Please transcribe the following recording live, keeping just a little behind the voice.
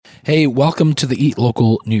Hey, welcome to the Eat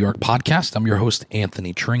Local New York podcast. I'm your host,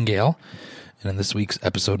 Anthony Tringale. And in this week's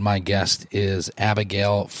episode, my guest is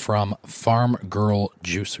Abigail from Farm Girl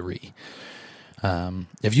Juicery.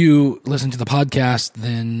 If you listen to the podcast,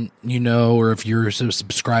 then you know, or if you're a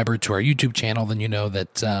subscriber to our YouTube channel, then you know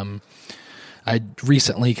that I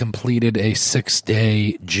recently completed a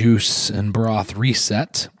 6-day juice and broth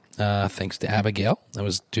reset, thanks to Abigail. I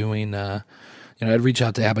was doing... I'd reached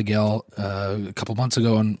out to Abigail a couple months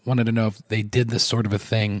ago and wanted to know if they did this sort of a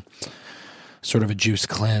thing, sort of a juice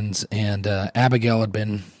cleanse. And Abigail had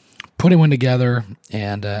been putting one together,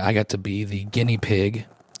 and I got to be the guinea pig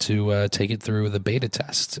to take it through the beta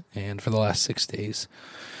test, and for the last 6 days.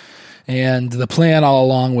 And the plan all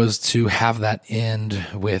along was to have that end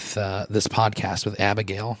with this podcast with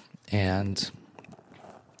Abigail. And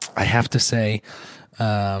I have to say,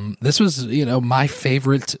 this was, my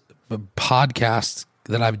favorite podcast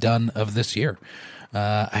that I've done of this year.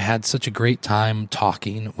 I had such a great time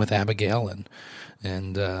talking with Abigail,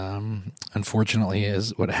 and unfortunately,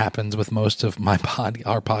 is what happens with most of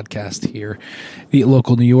our podcast here, Eat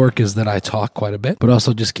Local New York, is that I talk quite a bit, but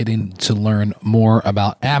also just getting to learn more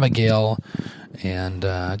about Abigail and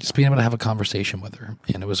just being able to have a conversation with her,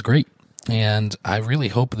 and it was great. And I really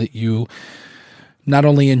hope that you not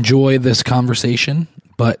only enjoy this conversation,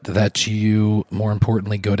 but that you, more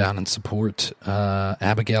importantly, go down and support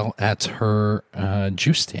Abigail at her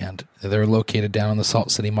juice stand. They're located down in the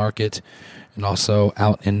Salt City Market and also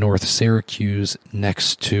out in North Syracuse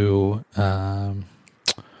next to,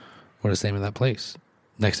 what is the name of that place?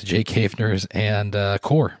 Next to Jake Hafner's and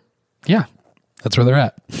Core. Yeah, that's where they're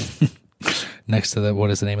at. Next to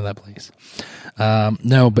what is the name of that place?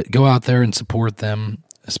 No, but go out there and support them,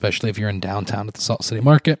 especially if you're in downtown at the Salt City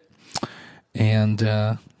Market. And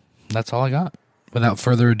that's all I got. Without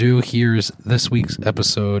further ado, here's this week's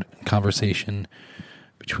episode conversation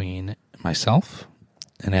between myself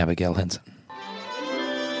and Abigail Henson.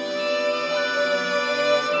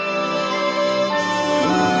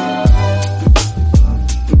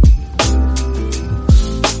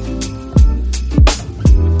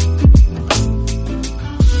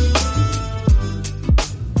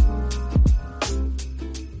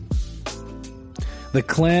 The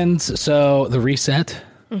cleanse, so the reset.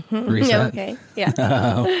 Mm-hmm. Reset. Okay, yeah.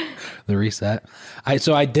 The reset. I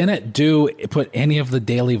didn't put any of the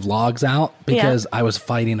daily vlogs out because I was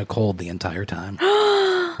fighting a cold the entire time.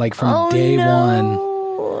 Like from day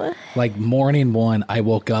one, like morning one, I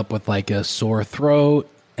woke up with like a sore throat,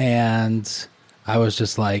 and I was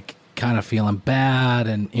just like kind of feeling bad,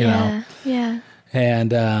 and you know,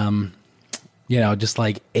 and just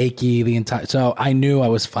like achy the entire. So I knew I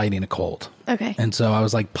was fighting a cold. Okay. And so I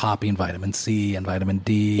was like popping vitamin C and vitamin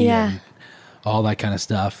D and all that kind of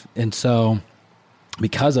stuff. And so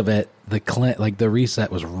because of it, the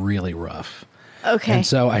reset was really rough. Okay. And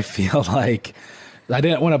so I feel like I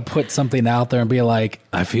didn't want to put something out there and be like,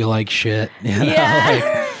 I feel like shit.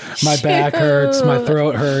 Like my back hurts, my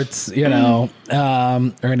throat hurts, or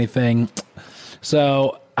anything.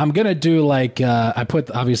 So I'm going to do like, I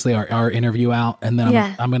put obviously our interview out, and then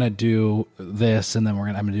I'm going to do this, and then I'm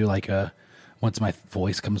going to do like once my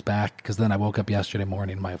voice comes back, because then I woke up yesterday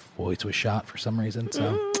morning, my voice was shot for some reason.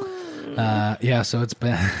 So, so it's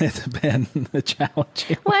been a challenge.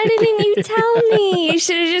 Why didn't you tell me? You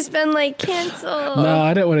should have just been like, cancel. No,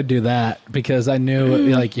 I didn't want to do that because I knew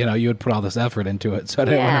you would put all this effort into it. So I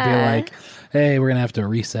didn't want to be like, hey, we're going to have to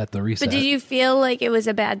reset the reset. But did you feel like it was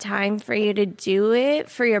a bad time for you to do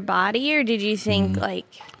it for your body? Or did you think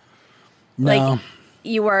No.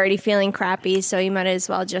 You were already feeling crappy, so you might as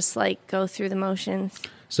well just like go through the motions?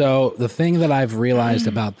 So the thing that I've realized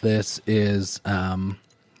about this is I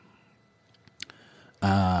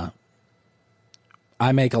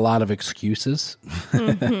make a lot of excuses,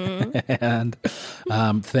 and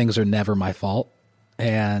things are never my fault.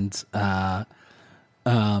 And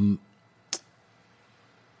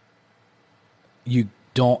you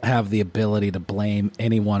don't have the ability to blame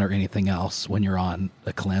anyone or anything else when you're on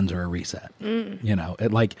a cleanse or a reset.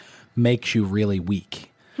 It like makes you really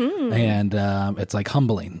weak, and it's like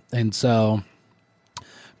humbling. And so,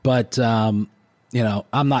 but I'm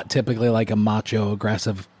not typically like a macho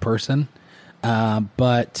aggressive person,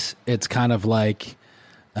 but it's kind of like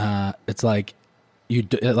it's like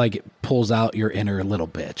it like pulls out your inner little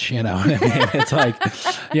bitch. You know what I mean? It's like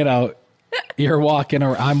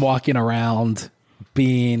I'm walking around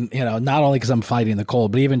being, not only because I'm fighting the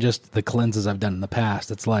cold, but even just the cleanses I've done in the past.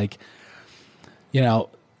 It's like,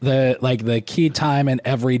 the key time in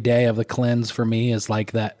every day of the cleanse for me is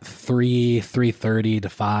like that 3:30 to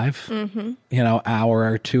 5,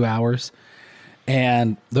 hour or 2 hours.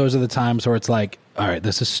 And those are the times where it's like all right,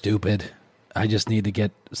 this is stupid. I just need to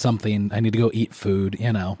get something. I need to go eat food,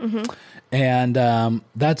 And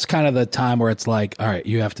that's kind of the time where it's like, all right,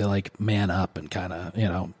 you have to like man up and kind of,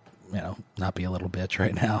 not be a little bitch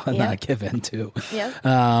right now and not give in to. Yep.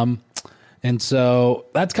 And so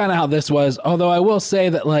that's kind of how this was. Although I will say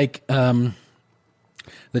that like the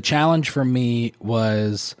challenge for me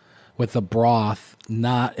was with the broth,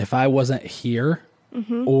 not if I wasn't here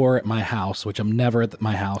or at my house, which I'm never at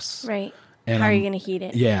my house. Right. And how are you going to heat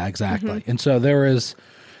it? Yeah, exactly. And so there was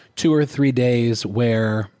 2 or 3 days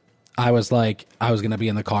where I was like, I was going to be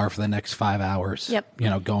in the car for the next 5 hours,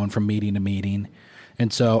 Yep. Going from meeting to meeting.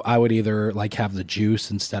 And so I would either like have the juice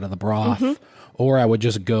instead of the broth, or I would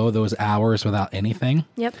just go those hours without anything.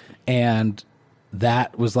 Yep. And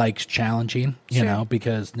that was like challenging,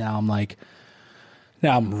 because now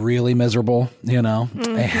I'm really miserable,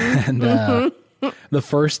 and the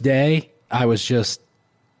first day I was just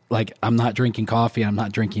like, I'm not drinking coffee, I'm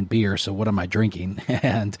not drinking beer, so what am I drinking?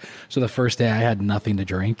 And so the first day I had nothing to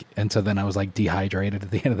drink, and so then I was like dehydrated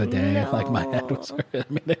at the end of the day. No. Like my head was,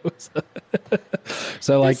 it was.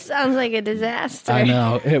 So like, this sounds like a disaster. I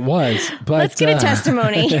know it was, but let's get a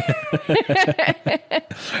testimony.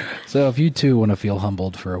 So if you too want to feel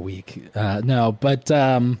humbled for a week, no, but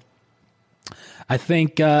I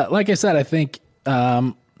think, like I said, I think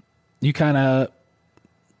you kind of.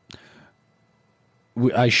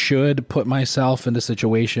 I should put myself into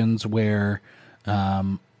situations where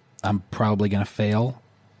I'm probably going to fail,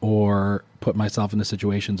 or put myself into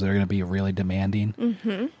situations that are going to be really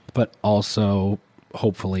demanding, but also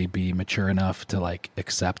hopefully be mature enough to like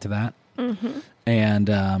accept that. And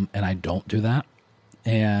I don't do that.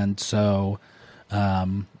 And so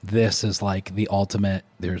this is like the ultimate,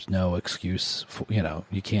 there's no excuse for,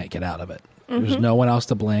 you can't get out of it. There's no one else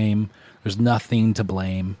to blame. There's nothing to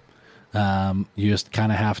blame. You just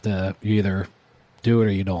kind of have to, you either do it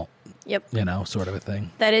or you don't. Yep. Sort of a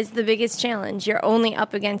thing. That is the biggest challenge. You're only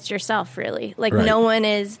up against yourself, really. Like Right. no one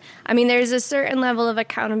is. I mean, there's a certain level of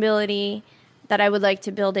accountability that I would like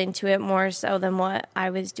to build into it more so than what I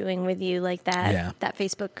was doing with you, like that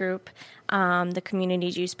Facebook group, the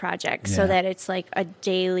Community Juice Project, so that it's like a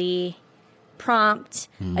daily prompt,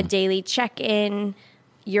 a daily check-in.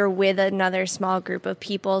 You're with another small group of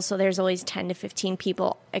people, so there's always 10 to 15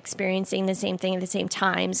 people experiencing the same thing at the same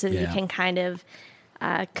time, so that you can kind of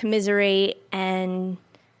commiserate and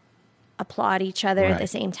applaud each other at the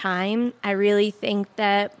same time. I really think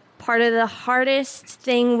that part of the hardest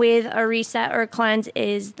thing with a reset or a cleanse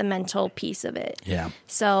is the mental piece of it. Yeah.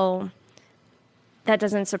 So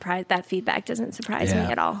that feedback doesn't surprise me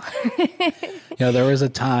at all. There was a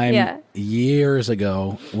time years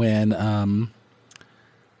ago when,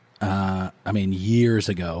 years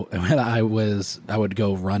ago when I would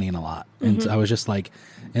go running a lot, and I was just like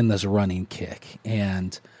in this running kick,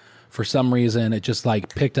 and for some reason it just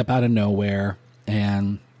like picked up out of nowhere,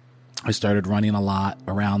 and I started running a lot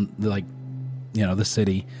around the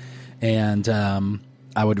city, and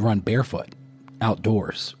I would run barefoot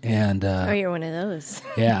outdoors, and you're one of those.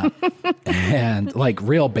 Yeah. And like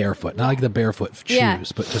real barefoot, not like the barefoot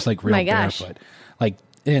shoes, but just like real barefoot.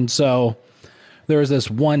 And so there was this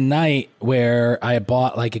one night where I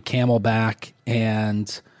bought like a Camelback,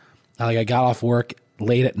 and I got off work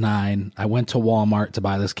late at 9. I went to Walmart to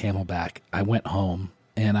buy this Camelback. I went home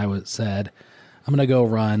and said, I'm going to go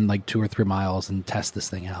run like 2 or 3 miles and test this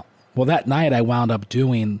thing out. Well, that night I wound up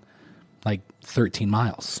doing like 13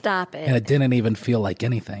 miles. Stop it. And it didn't even feel like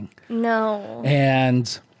anything. No.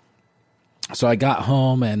 And so I got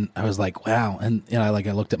home and I was like, wow. And I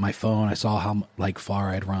looked at my phone. I saw how like far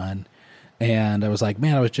I'd run. And I was like,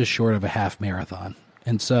 man, I was just short of a half marathon.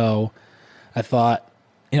 And so I thought,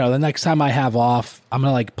 the next time I have off, I'm going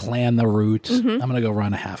to like plan the route. I'm going to go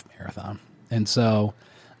run a half marathon. And so,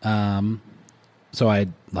 so I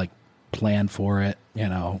like planned for it,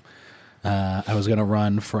 I was going to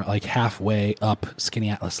run for like halfway up Skinny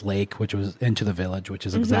Atlas Lake, which was into the village, which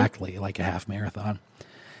is exactly like a half marathon.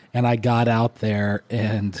 And I got out there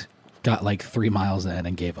and got like 3 miles in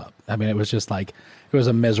and gave up. I mean, it was just like, it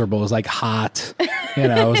was miserable. It was like hot,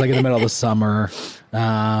 it was like in the middle of the summer.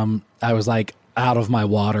 I was like out of my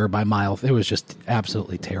water by miles. It was just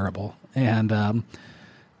absolutely terrible. And,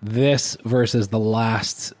 this versus the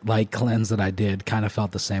last like cleanse that I did kind of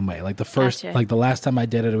felt the same way. Like the first, like the last time I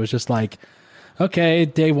did it, it was just like, okay,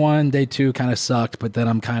 day 1, day 2 kind of sucked, but then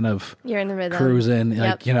I'm kind of you're in the rhythm, cruising.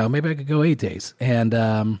 Like, maybe I could go 8 days. And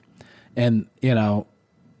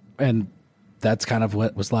that's kind of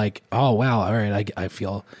what was like, oh wow. All right. I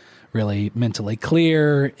feel really mentally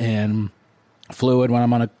clear and fluid when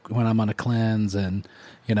I'm on a cleanse, and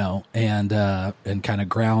and kind of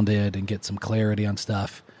grounded and get some clarity on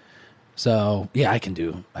stuff. So yeah, I can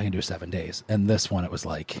do 7 days. And this one, it was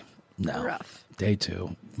like, no, rough. Day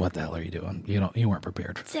 2. What the hell are you doing? You weren't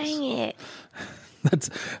prepared for this. Dang it.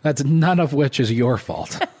 That's none of which is your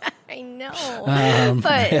fault. I know,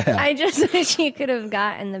 but yeah. I just wish you could have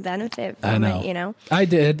gotten the benefit from it, I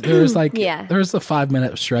did. There was there was a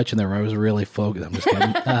 5-minute stretch in there where I was really focused. I'm just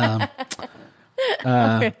kidding.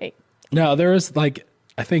 Right. No, there was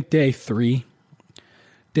I think day 3,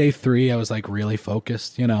 I was really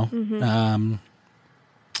focused, Mm-hmm.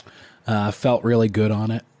 Felt really good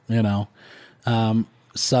on it,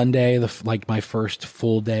 Sunday, my first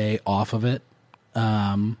full day off of it.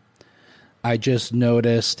 I just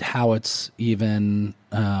noticed how it's even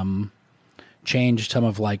changed some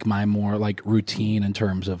of my more routine in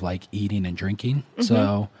terms of eating and drinking. Mm-hmm.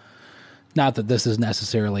 So not that this is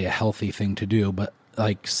necessarily a healthy thing to do, but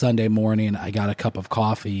Sunday morning, I got a cup of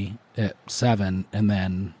coffee at 7 and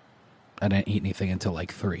then I didn't eat anything until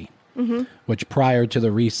 3, mm-hmm. which prior to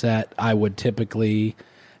the reset, I would typically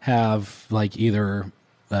have either,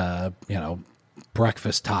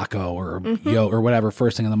 breakfast taco or mm-hmm. yogurt or whatever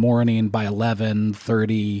first thing in the morning. By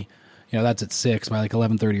 11:30, that's at 6. By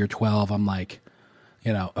 11:30 or 12, I'm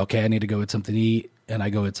okay, I need to go get something to eat, and I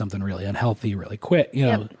go get something really unhealthy really quick,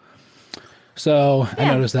 Yep. So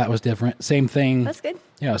yeah. I noticed that was different. Same thing. That's good.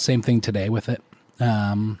 Same thing today with it.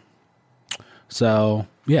 So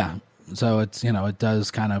yeah, so it's it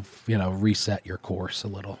does kind of reset your course a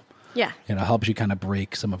little. Yeah. Helps you kind of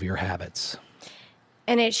break some of your habits.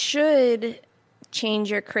 And it should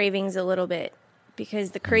change your cravings a little bit,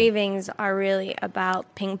 because the cravings are really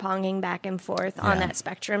about ping-ponging back and forth on that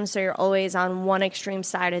spectrum. So you're always on one extreme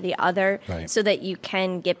side or the other, right. so that you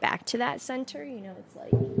can get back to that center. It's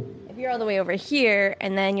if you're all the way over here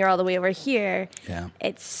and then you're all the way over here,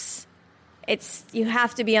 it's you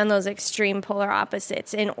have to be on those extreme polar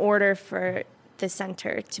opposites in order for the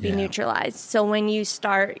center to be neutralized. So when you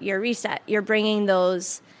start your reset, you're bringing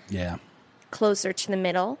those closer to the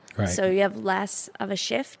middle, right. So you have less of a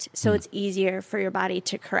shift, so it's easier for your body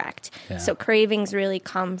to correct. Yeah. So cravings really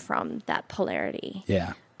come from that polarity.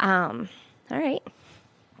 Yeah. All right.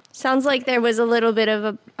 Sounds like there was a little bit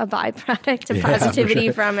of a byproduct of positivity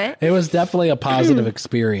sure. from it. It was definitely a positive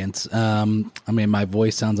experience. My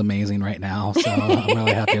voice sounds amazing right now, so I'm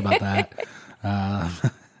really happy about that.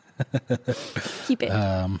 Keep it.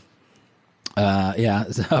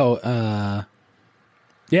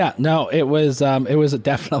 It was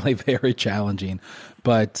definitely very challenging,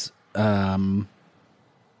 but I'm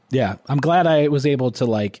glad I was able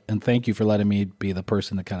to and thank you for letting me be the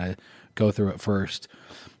person to kind of go through it first.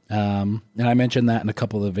 And I mentioned that in a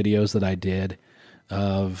couple of the videos that I did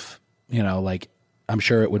of, I'm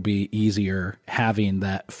sure it would be easier having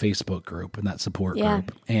that Facebook group and that support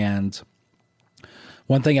group. And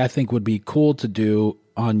one thing I think would be cool to do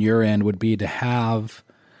on your end would be to have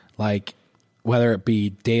whether it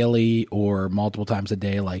be daily or multiple times a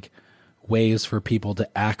day, ways for people to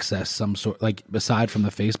access some sort, aside from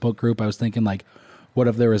the Facebook group. I was thinking what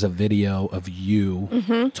if there was a video of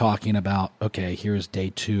you talking about, okay, here's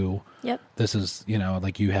day 2. Yep. This is,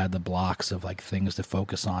 you had the blocks of things to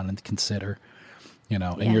focus on and consider,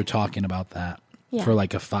 and you're talking about that for a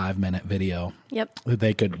 5-minute video. Yep. That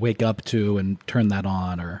they could wake up to and turn that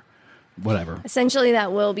on or whatever. Essentially,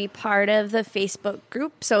 that will be part of the Facebook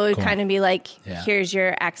group. So it would kind of be here's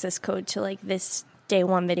your access code to this day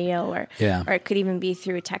 1 video, or it could even be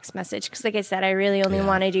through a text message. Because like I said, I really only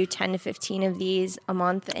want to do 10 to 15 of these a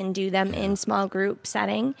month and do them in small group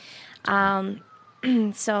setting.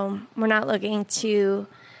 So we're not looking to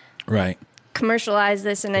commercialize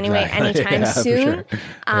this in any way anytime soon. For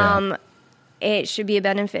sure. It should be a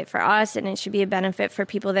benefit for us, and it should be a benefit for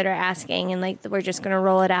people that are asking. And we're just going to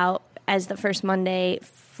roll it out as the first Monday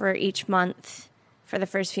for each month for the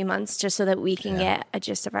first few months, just so that we can get a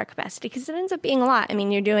gist of our capacity, because it ends up being a lot. I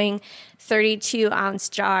mean, you're doing 32-ounce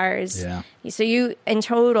jars. Yeah. So you, in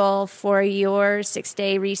total, for your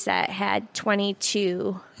 6-day reset, had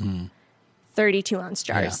 22 32-ounce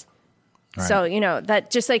jars. Yeah. Right. So,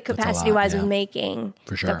 that just capacity-wise of making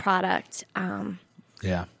the product.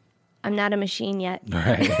 I'm not a machine yet.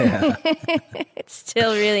 Right. Yeah. It's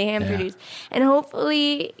still really hand-produced. And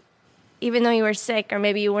hopefully, even though you were sick, or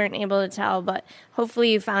maybe you weren't able to tell, but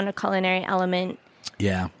hopefully you found a culinary element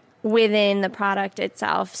within the product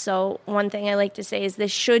itself. So one thing I like to say is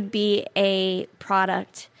this should be a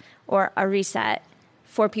product or a reset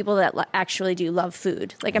for people that actually do love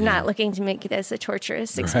food. I'm not looking to make this a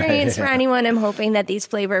torturous experience for anyone. I'm hoping that these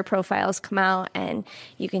flavor profiles come out and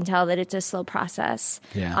you can tell that it's a slow process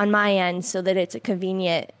on my end, so that it's a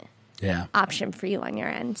convenient option for you on your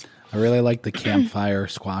end. I really like the campfire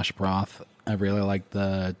squash broth. I really like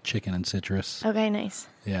the chicken and citrus. Okay, nice.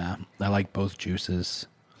 Yeah, I like both juices.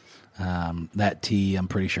 That tea, I'm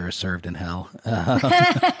pretty sure, is served in hell.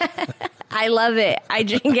 I love it. I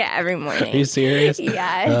drink it every morning. Are you serious?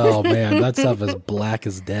 Yeah. Oh man, that stuff is black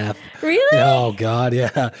as death. Really? Oh God,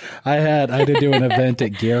 yeah. I had to do an event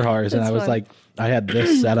at Gerhard's, and I was like, I had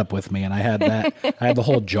this setup with me, and I had the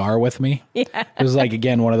whole jar with me. Yeah. It was like,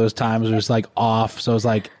 again, one of those times where it's like off. So I was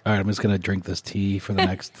like, all right, I'm just gonna drink this tea for the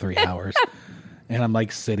next 3 hours. And I'm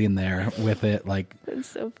like sitting there with it. Like, that's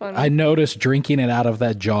so funny. I noticed drinking it out of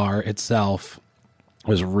that jar itself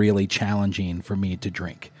was really challenging for me to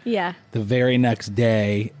drink. Yeah. The very next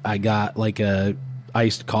day, I got like a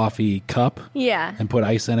iced coffee cup. Yeah. And put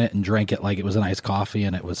ice in it and drank it like it was an iced coffee,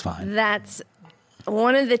 and it was fine. That's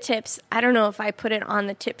one of the tips. I don't know if I put it on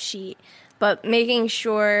the tip sheet, but making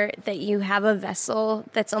sure that you have a vessel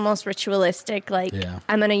that's almost ritualistic. Like,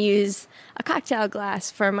 I'm going to use a cocktail glass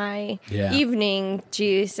for my evening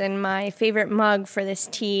juice and my favorite mug for this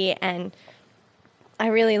tea. And I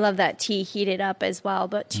really love that tea heated up as well.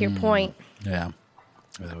 But to your point, that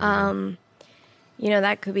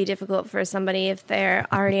could be difficult for somebody if they're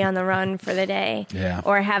already on the run for the day,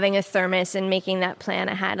 or having a thermos and making that plan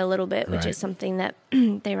ahead a little bit, which is something that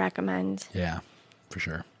they recommend. Yeah, for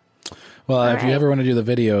sure. Well, if you ever want to do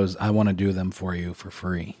the videos, I want to do them for you for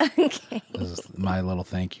free. Okay. This is my little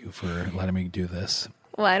thank you for letting me do this.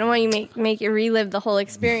 Well, I don't want you make you relive the whole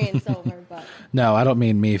experience over, but no, I don't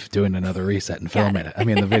mean me doing another reset and filming it. I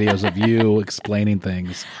mean the videos of you explaining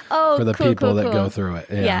things for the people that go through it.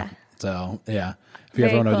 Yeah. So if you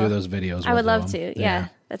ever want to do those videos, I would love to. Yeah,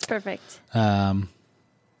 that's perfect. So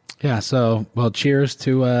cheers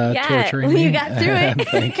to torturing me. You got through it.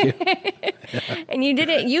 Thank you. And you did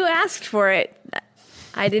it. You asked for it.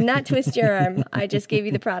 I did not twist your arm. I just gave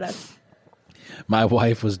you the product. My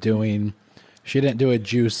wife was she didn't do a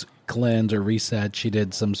juice cleanse or reset. She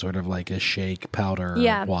did some sort of like a shake powder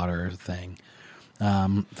water thing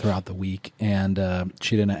throughout the week. And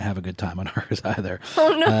she didn't have a good time on hers either. Oh,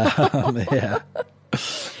 no.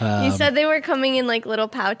 You said they were coming in like little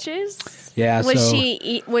pouches? Yeah.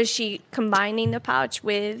 Was she combining the pouch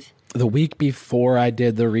with... The week before I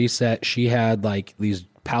did the reset, she had like these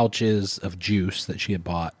pouches of juice that she had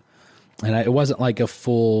bought. And it wasn't like a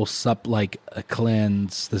full like a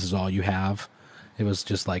cleanse, this is all you have. It was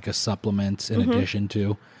just like a supplement in addition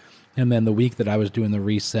to. And then the week that I was doing the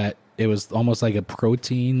reset, it was almost like a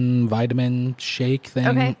protein vitamin shake thing.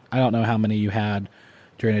 Okay. I don't know how many you had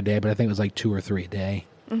during a day, but I think it was like 2 or 3 a day.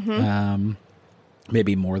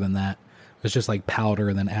 Maybe more than that. It was just like powder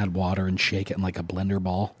and then add water and shake it in like a blender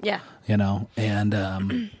ball. Yeah.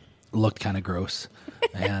 And looked kind of gross.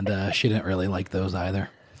 And she didn't really like those either.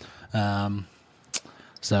 But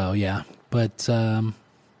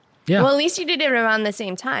yeah. Well, at least you did it around the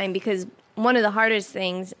same time, because one of the hardest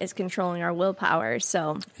things is controlling our willpower.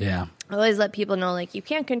 So I always let people know, like, you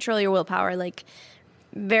can't control your willpower. Like,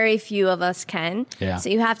 very few of us can. Yeah. So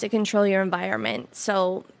you have to control your environment.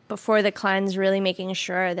 So before the cleanse, really making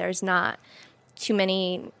sure there's not too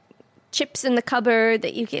many chips in the cupboard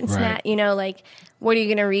that you can snack, like, what are you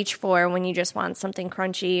going to reach for when you just want something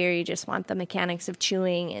crunchy, or you just want the mechanics of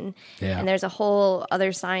chewing? And there's a whole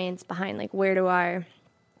other science behind, like, where do our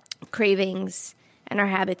cravings and our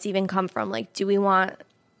habits even come from? Like,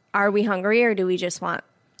 are we hungry, or do we just want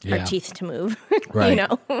our teeth to move? Right.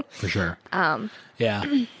 For sure.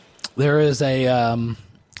 There is a, I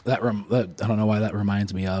don't know why that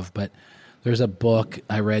reminds me of, but there's a book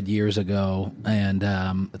I read years ago, and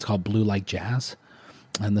it's called Blue Like Jazz.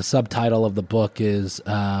 And the subtitle of the book is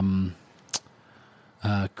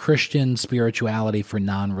Christian Spirituality for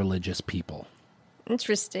Non-Religious People.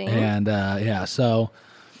 Interesting. And so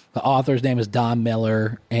the author's name is Don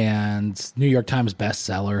Miller, and New York Times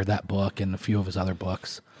bestseller, that book, and a few of his other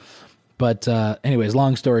books. But anyways,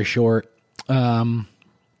 long story short, that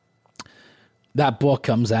book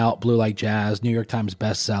comes out, Blue Like Jazz, New York Times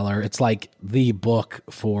bestseller. It's like the book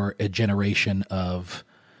for a generation of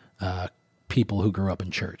people who grew up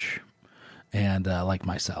in church, and like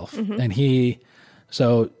myself. And he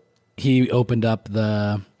opened up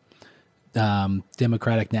the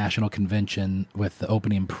Democratic National Convention with the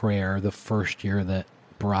opening prayer the first year that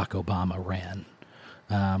Barack Obama ran.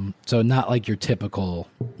 So not like your typical,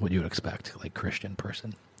 what you would expect, like Christian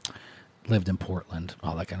person. Lived in Portland,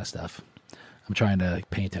 all that kind of stuff. I'm trying to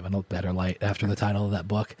paint him in a better light after the title of that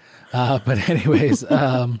book. But anyways,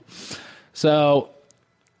 so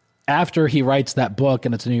after he writes that book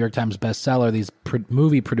and it's a New York Times bestseller, these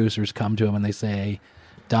movie producers come to him and they say,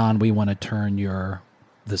 Don, we want to turn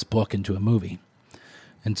this book into a movie.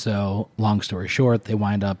 And so, long story short, they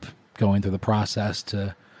wind up going through the process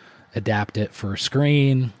to adapt it for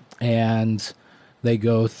screen, and they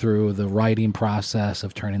go through the writing process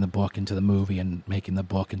of turning the book into the movie and making the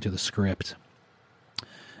book into the script.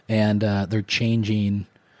 And they're changing,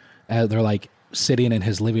 they're like sitting in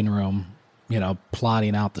his living room,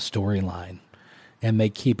 plotting out the storyline. And they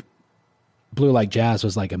keep, Blue Like Jazz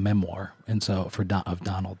was like a memoir, and so of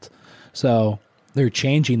Donald. So they're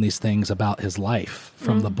changing these things about his life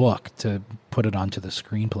from the book to put it onto the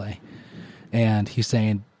screenplay. And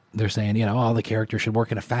they're saying, all the characters should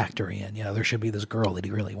work in a factory, and, there should be this girl that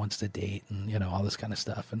he really wants to date, and, all this kind of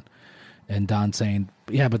stuff. And Don's saying,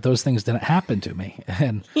 yeah, but those things didn't happen to me.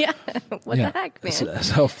 And yeah, what the heck, man?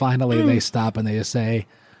 So finally they stop and they just say,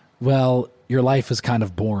 well, your life is kind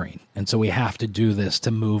of boring, and so we have to do this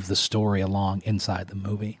to move the story along inside the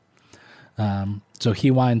movie. So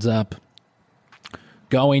he winds up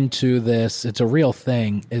going to this, it's a real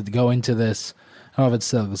thing, going to this, I don't know if it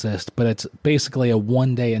still exists, but it's basically a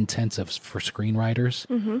one-day intensive for screenwriters.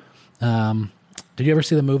 Mm-hmm. Did you ever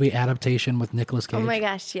see the movie Adaptation with Nicolas Cage? Oh my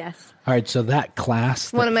gosh, yes. All right, so that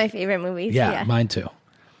class... One of my favorite movies. Yeah, mine too.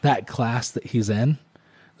 That class that he's in,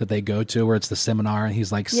 that they go to, where it's the seminar and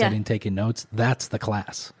he's like sitting taking notes, that's the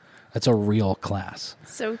class. That's a real class.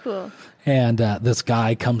 So cool. And this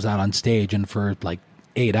guy comes out on stage and for like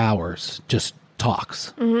 8 hours just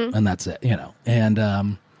talks, and that's it,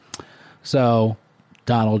 And so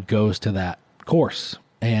Donald goes to that course,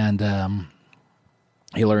 and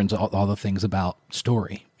he learns all the things about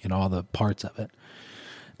story, all the parts of it.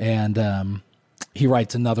 And he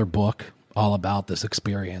writes another book all about this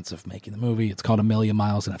experience of making the movie. It's called A Million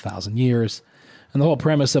Miles in 1,000 Years. And the whole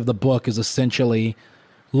premise of the book is essentially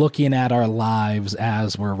looking at our lives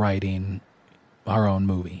as we're writing our own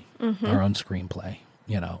movie, our own screenplay,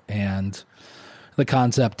 and the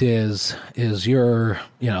concept is the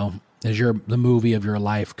movie of your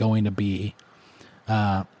life going to be,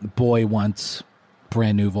 boy wants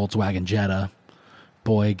brand new Volkswagen Jetta,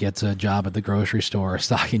 boy gets a job at the grocery store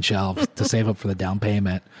stocking shelves to save up for the down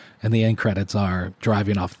payment, and the end credits are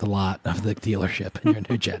driving off the lot of the dealership in your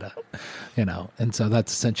new Jetta, and so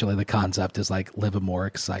that's essentially the concept, is like live a more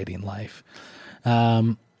exciting life.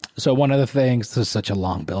 So one of the things, this is such a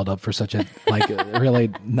long build up for such a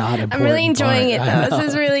really not important. I'm really enjoying part. it though. This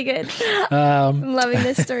is really good. I'm loving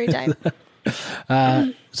this story time.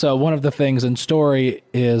 So one of the things in story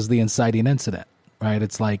is the inciting incident, right?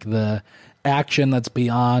 It's like the action that's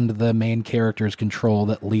beyond the main character's control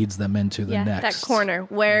that leads them into the next. That corner.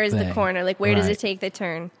 Where is thing. The corner? Like, where does it take the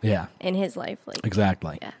turn? Yeah. In his life,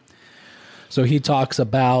 exactly. Yeah. So he talks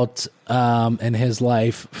about in his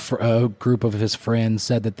life, a group of his friends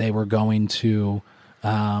said that they were going to,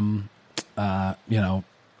 go on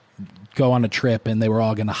a trip, and they were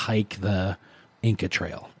all going to hike the Inca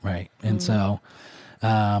Trail, right? And so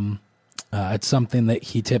it's something that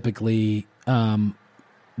he typically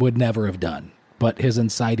would never have done. But his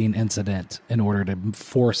inciting incident, in order to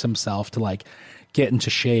force himself to get into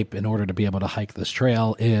shape in order to be able to hike this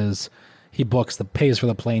trail, is he pays for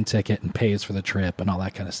the plane ticket and pays for the trip and all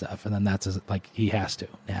that kind of stuff. And then that's he has to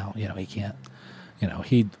now, he can't,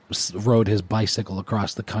 he rode his bicycle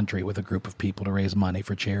across the country with a group of people to raise money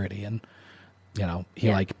for charity. And, he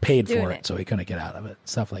paid for it, so he couldn't get out of it.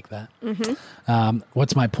 Stuff like that. Mm-hmm.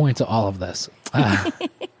 What's my point to all of this? I'm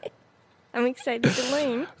excited to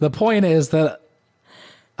learn. The point is that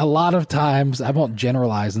a lot of times, I won't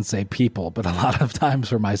generalize and say people, but a lot of times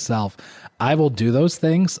for myself, I will do those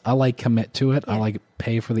things. I commit to it. I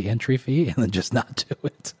pay for the entry fee and then just not do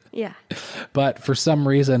it. Yeah. But for some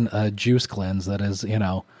reason, a juice cleanse that is,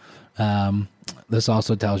 this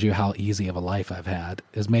also tells you how easy of a life I've had,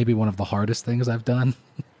 is maybe one of the hardest things I've done.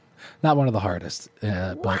 Not one of the hardest,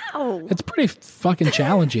 but it's pretty fucking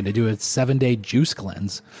challenging to do a 7-day juice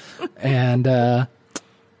cleanse. And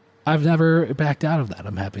I've never backed out of that,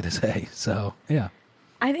 I'm happy to say. So, yeah.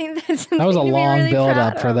 I think that's that was a long really build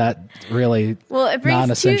up for that really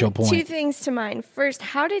non-essential point. Two things to mind. First,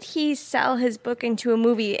 how did he sell his book into a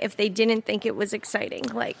movie if they didn't think it was exciting?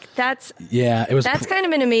 That's kind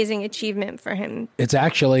of an amazing achievement for him. It's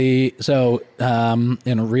actually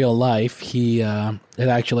in real life,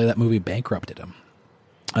 that movie bankrupted him.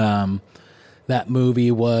 That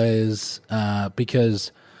movie was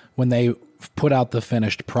because when they put out the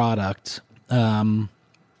finished product,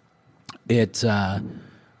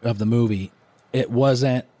 of the movie, it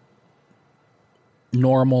wasn't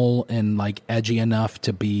normal and edgy enough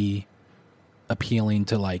to be appealing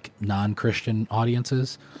to non-Christian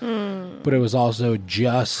audiences, but it was also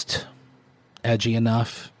just edgy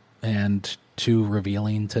enough and too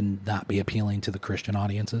revealing to not be appealing to the Christian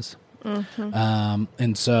audiences.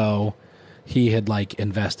 And so he had like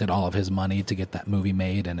invested all of his money to get that movie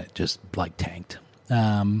made, and it just like tanked.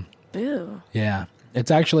 Boo. Yeah,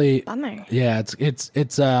 it's actually bummer. Yeah,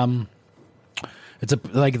 it's a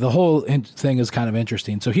like the whole thing is kind of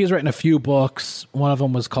interesting. So he's written a few books. One of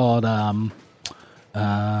them was called what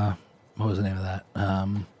was the name of that?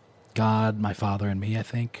 God, My Father and Me, I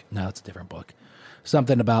think. No, it's a different book.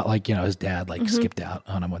 Something about like, you know, his dad like skipped out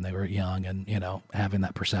on him when they were young, and, you know, having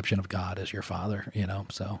that perception of God as your father, you know.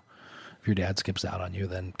 So if your dad skips out on you,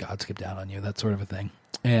 then God skipped out on you, that sort of a thing.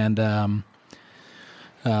 And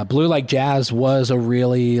Blue Like Jazz was a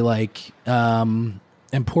really like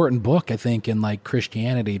important book, I think, in like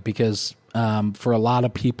Christianity, because for a lot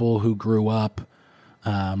of people who grew up,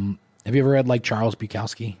 have you ever read like Charles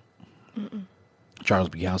Bukowski? Mm-mm. Charles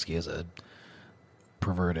Bukowski is a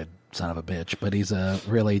perverted son of a bitch, but he's a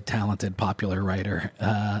really talented, popular writer,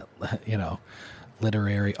 you know,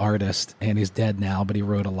 literary artist, and he's dead now, but he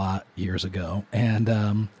wrote a lot years ago. And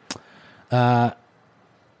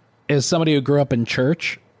as somebody who grew up in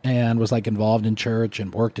church and was like involved in church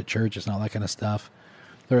and worked at churches and all that kind of stuff,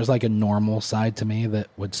 there was like a normal side to me that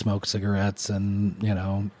would smoke cigarettes and, you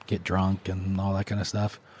know, get drunk and all that kind of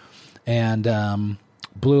stuff. And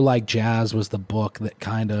Blue Like Jazz was the book that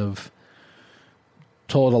kind of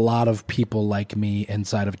told a lot of people like me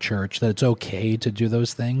inside of church that it's okay to do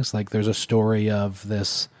those things. Like there's a story of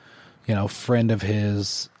this, you know, friend of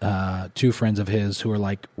his, two friends of his who are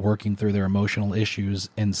like working through their emotional issues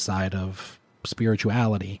inside of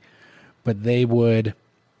spirituality, but they would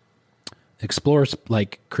explore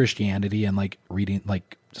like Christianity and like reading,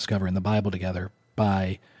 like discovering the Bible together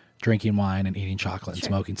by drinking wine and eating chocolate and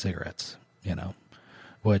smoking cigarettes, you know,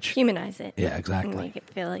 which humanize it. Yeah, exactly. Make it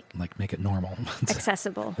feel like make it normal,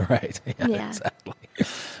 accessible. Right. Yeah. Exactly.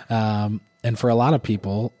 And for a lot of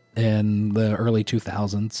people in the early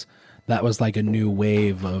 2000s, that was like a new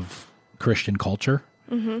wave of Christian culture,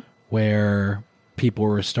 where people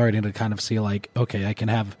were starting to kind of see like, okay, I can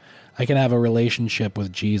have a relationship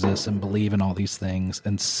with Jesus and believe in all these things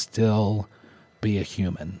and still be a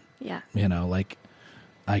human. Yeah. You know, like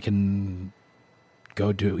I can go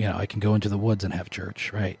into the woods and have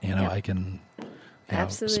church, right? You know, I can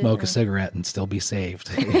smoke a cigarette and still be saved,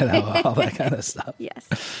 you know, all that kind of stuff. Yes.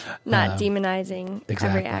 Not demonizing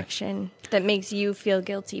every action that makes you feel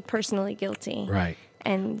guilty, personally guilty. Right.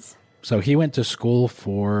 And so he went to school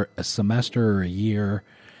for a semester or a year.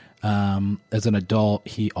 As an adult,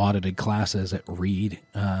 he audited classes at Reed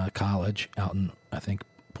College out in, I think,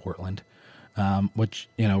 Portland, which,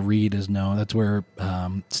 you know, Reed is known. That's where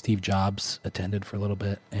Steve Jobs attended for a little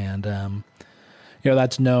bit. And, you know,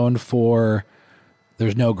 that's known for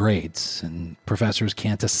there's no grades and professors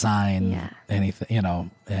can't assign anything, you know,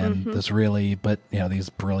 and this really, but, you know, these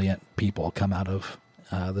brilliant people come out of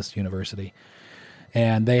this university.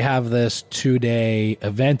 And they have this 2-day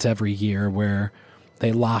event every year where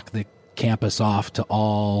they lock the campus off to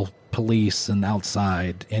all police and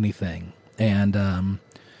outside anything. And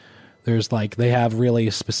there's like, they have really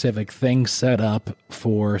specific things set up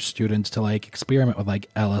for students to like experiment with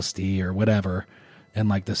like LSD or whatever, and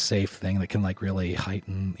like the safe thing that can like really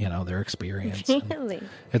heighten, you know, their experience. Really?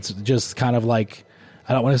 It's just kind of like,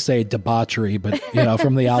 I don't want to say debauchery, but, you know,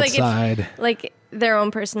 from the outside. Like their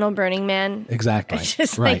own personal Burning Man. Exactly. It's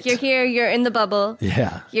just like you're here, you're in the bubble.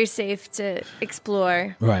 Yeah. You're safe to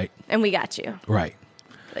explore. Right. And we got you. Right.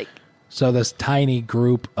 Like, so this tiny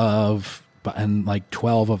group of, and like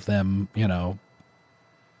 12 of them, you know,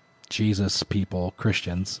 Jesus people,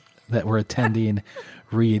 Christians that were attending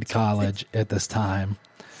Reed College at this time,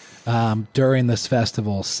 during this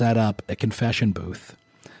festival, set up a confession booth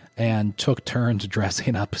and took turns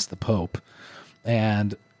dressing up as the Pope.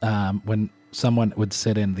 And when someone would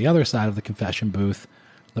sit in the other side of the confession booth,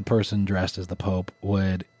 the person dressed as the Pope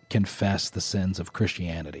would confess the sins of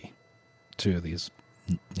Christianity to these,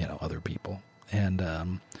 you know, other people. And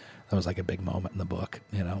that was like a big moment in the book,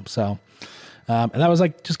 you know. So, and that was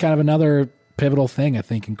like just kind of another pivotal thing, I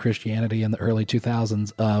think, in Christianity in the early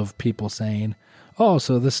 2000s of people saying, oh,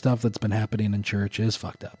 so this stuff that's been happening in church is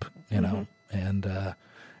fucked up, you know, and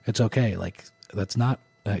it's okay. Like, that's not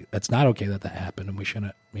okay that happened, and we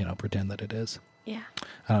shouldn't, you know, pretend that it is. Yeah.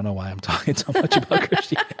 I don't know why I'm talking so much about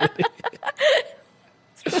Christianity.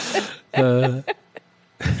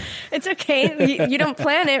 It's okay. You don't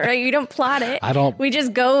plan it, right? You don't plot it. I don't. We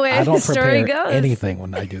just go where the story goes. Anything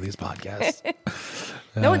when I do these podcasts.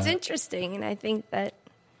 No, it's interesting, and I think that,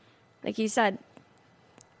 like you said,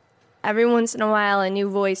 every once in a while, a new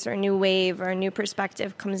voice or a new wave or a new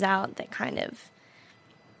perspective comes out that kind of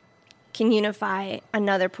can unify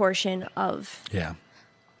another portion of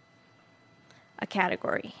a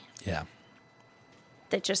category. Yeah.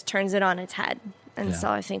 that just turns it on its head. And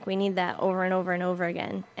so I think we need that over and over and over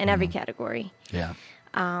again in every category. Yeah.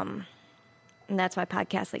 And that's why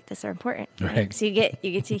podcasts like this are important. Right. So you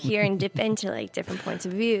get to hear and dip into like different points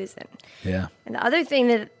of views. And the other thing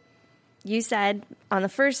that you said on the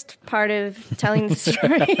first part of telling the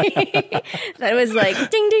story that was like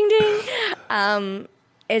ding, ding, ding,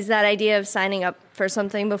 is that idea of signing up for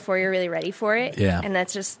something before you're really ready for it. Yeah. And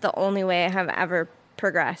that's just the only way I have ever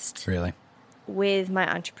progressed. Really? With my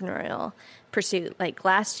entrepreneurial pursuit. Like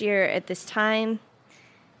last year at this time,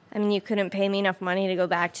 I mean, you couldn't pay me enough money to go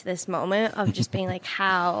back to this moment of just being like,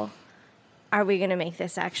 how are we going to make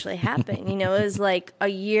this actually happen? You know, it was like a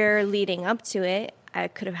year leading up to it. I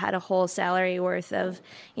could have had a whole salary worth of,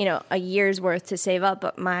 you know, a year's worth to save up,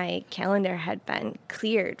 but my calendar had been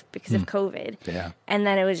cleared because of COVID. Yeah. And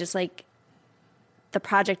then it was just like the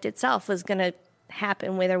project itself was going to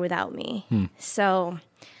happen with or without me. So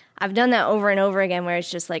I've done that over and over again where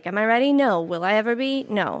it's just like, am I ready? No. Will I ever be?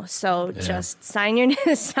 No. So just sign your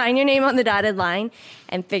name on the dotted line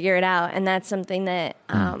and figure it out. And that's something that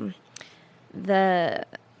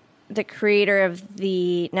the creator of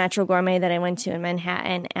the Natural Gourmet that I went to in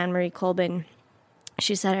Manhattan, Anne-Marie Colbin,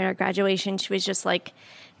 she said at our graduation, she was just like,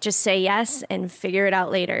 just say yes and figure it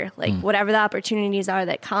out later. Like whatever the opportunities are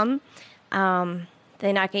that come,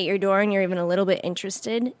 they knock at your door and you're even a little bit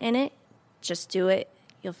interested in it, just do it.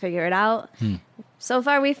 You'll figure it out. So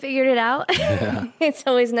far, we figured it out. Yeah. It's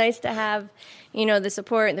always nice to have, you know, the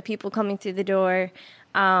support and the people coming through the door.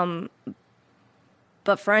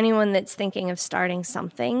 But for anyone that's thinking of starting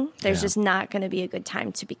something, there's just not going to be a good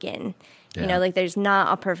time to begin. You know, like there's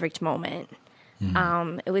not a perfect moment.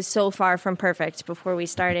 It was so far from perfect before we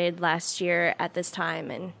started last year at this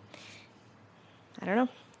time. And I don't know,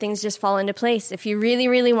 things just fall into place. If you really,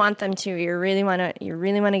 really want them to, you really want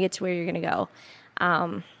to get to where you're going to go.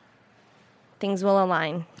 Things will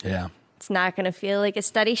align. Yeah. It's not going to feel like a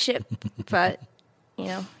steady ship, but you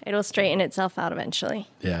know, it'll straighten itself out eventually.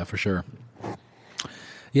 Yeah, for sure.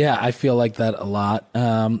 Yeah, I feel like that a lot.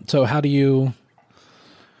 So how do you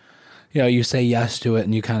you say yes to it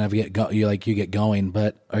and you kind of get going,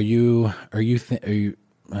 but do you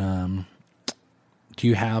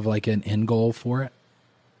have like an end goal for it?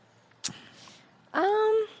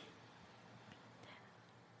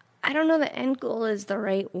 I don't know that end goal is the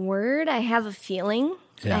right word. I have a feeling.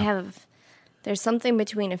 Yeah. There's something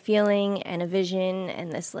between a feeling and a vision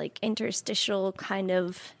and this like interstitial kind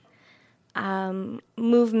of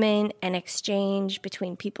movement and exchange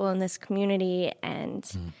between people in this community. And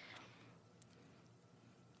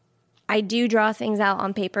I do draw things out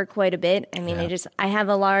on paper quite a bit. I mean, I have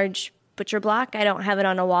a large butcher block. I don't have it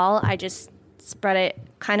on a wall. I just spread it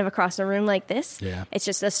kind of across a room like this. Yeah. It's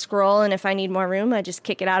just a scroll, and if I need more room, I just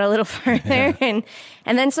kick it out a little further. Yeah.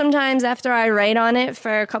 And then sometimes after I write on it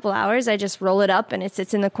for a couple hours, I just roll it up and it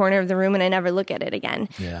sits in the corner of the room and I never look at it again.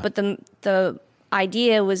 Yeah. But the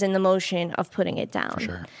idea was in the motion of putting it down. For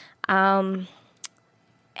sure.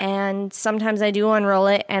 And sometimes I do unroll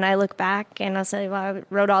it and I look back and I'll say, well, I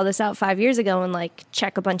wrote all this out 5 years ago, and like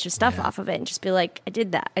check a bunch of stuff off of it and just be like, I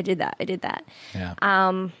did that.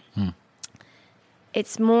 Yeah.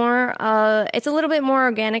 It's more, it's a little bit more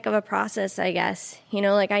organic of a process, I guess. You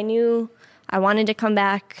know, like I knew I wanted to come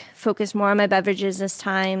back, focus more on my beverages this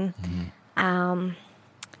time. When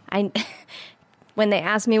they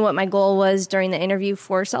asked me what my goal was during the interview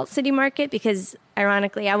for Salt City Market, because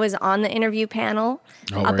ironically I was on the interview panel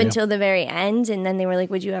up until the very end. And then they were like,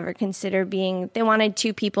 would you ever consider they wanted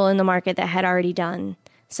 2 people in the market that had already done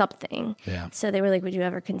something. Yeah. So they were like, would you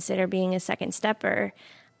ever consider being a second stepper?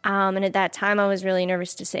 And at that time I was really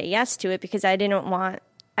nervous to say yes to it because I didn't want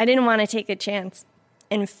to take a chance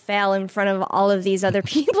and fail in front of all of these other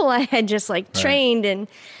people I had just like trained and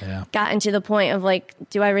gotten to the point of like,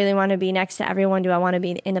 do I really want to be next to everyone? Do I want to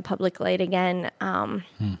be in the public light again?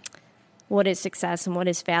 What is success and what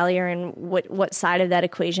is failure, and what side of that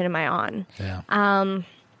equation am I on? Yeah.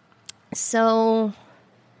 So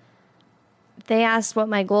they asked what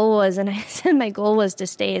my goal was, and I said my goal was to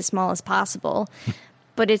stay as small as possible,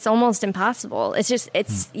 but it's almost impossible. It's just,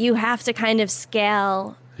 you have to kind of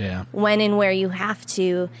scale when and where you have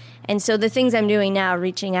to. And so the things I'm doing now,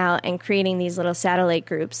 reaching out and creating these little satellite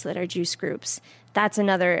groups that are juice groups, that's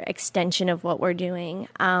another extension of what we're doing.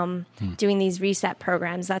 Doing these reset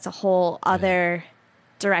programs, that's a whole other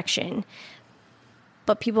direction.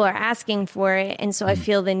 But people are asking for it, and so I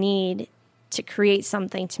feel the need to create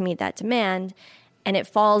something to meet that demand, and it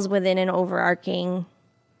falls within an overarching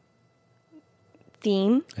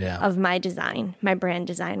theme of my design, my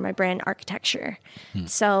brand architecture.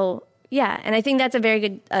 So, yeah, and I think that's a very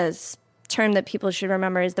good term that people should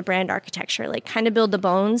remember is the brand architecture. Like, kind of build the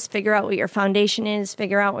bones, figure out what your foundation is,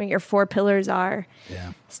 figure out what your 4 pillars are.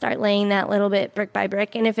 Yeah. Start laying that little bit brick by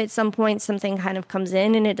brick. And if at some point something kind of comes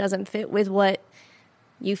in and it doesn't fit with what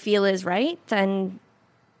you feel is right, then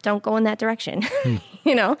don't go in that direction.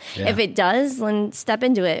 If it does, then step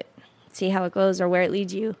into it, see how it goes or where it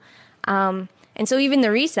leads you. And so even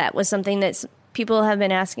the reset was something that people have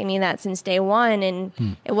been asking me that since day one.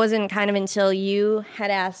 And it wasn't kind of until you had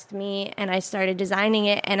asked me and I started designing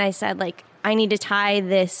it. And I said, like, I need to tie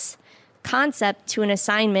this concept to an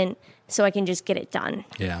assignment so I can just get it done.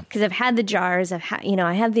 Yeah. Because I've had the jars, I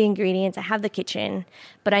have the ingredients, I have the kitchen,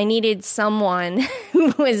 but I needed someone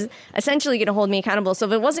who was essentially going to hold me accountable. So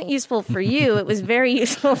if it wasn't useful for you, it was very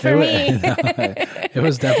useful for me. It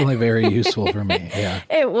was definitely very useful for me. Yeah.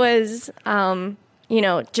 It was,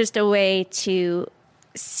 just a way to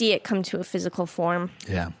see it come to a physical form.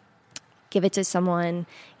 Yeah. Give it to someone.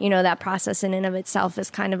 That process in and of itself is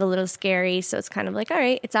kind of a little scary. So it's kind of like, all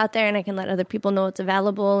right, it's out there and I can let other people know it's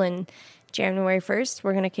available. And January 1st,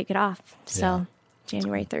 we're going to kick it off. So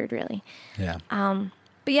January 3rd, really. Yeah.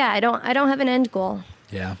 But yeah, I don't have an end goal.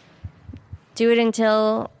 Yeah. Do it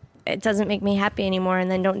until it doesn't make me happy anymore and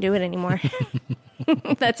then don't do it anymore.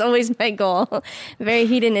 That's always my goal. Very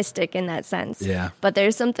hedonistic in that sense. Yeah. But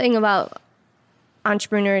there's something about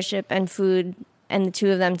entrepreneurship and food and the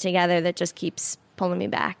two of them together that just keeps pulling me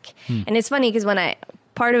back. And it's funny because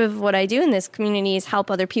part of what I do in this community is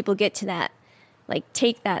help other people get to that, like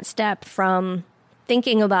take that step from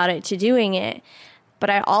thinking about it to doing it. But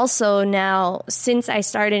I also now, since I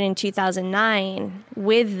started in 2009,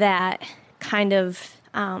 with that kind of,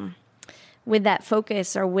 with that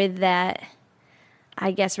focus or with that,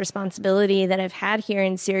 I guess, responsibility that I've had here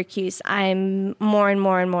in Syracuse, I'm more and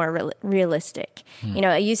more and more realistic.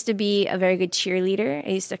 I used to be a very good cheerleader. I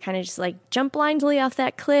used to kind of just like jump blindly off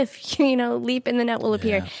that cliff, leap and the net will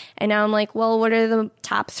appear. And now I'm like, well, what are the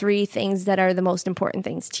top 3 things that are the most important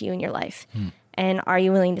things to you in your life? And are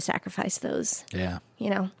you willing to sacrifice those? Yeah.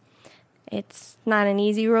 It's not an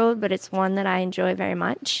easy road, but it's one that I enjoy very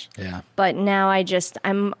much. Yeah. But now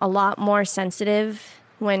I'm a lot more sensitive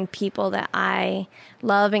when people that I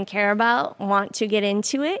love and care about want to get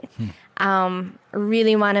into it.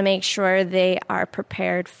 Really want to make sure they are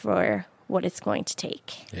prepared for what it's going to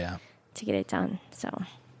take to get it done. So,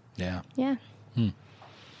 yeah. Yeah.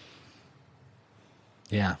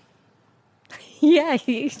 Yeah. Yeah,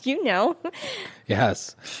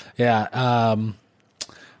 Yes. Yeah.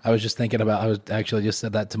 I was just thinking I was actually just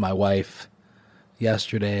said that to my wife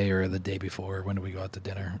yesterday or the day before. When did we go out to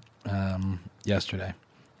dinner? Yesterday.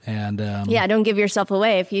 And don't give yourself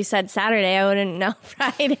away. If you said Saturday, I wouldn't know.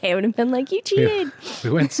 Friday, I would have been like, you cheated. We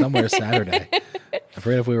went somewhere Saturday. I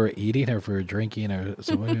forget if we were eating or if we were drinking or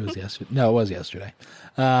so. Maybe it was yesterday. No, it was yesterday.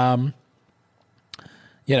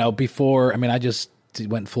 Before, I just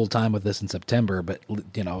went full time with this in September, but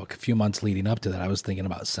a few months leading up to that, I was thinking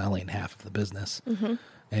about selling half of the business.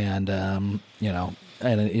 And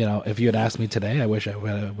if you had asked me today, I wish I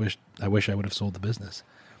would have sold the business.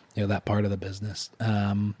 That part of the business.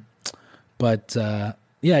 But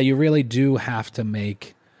you really do have to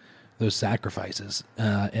make those sacrifices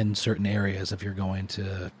in certain areas if you're going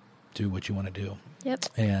to do what you want to do. Yep.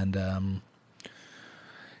 And,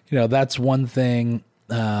 that's one thing.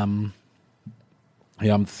 I'm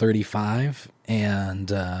 35 and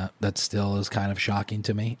that still is kind of shocking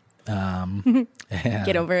to me.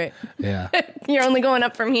 Get over it. Yeah. You're only going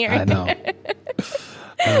up from here. I know.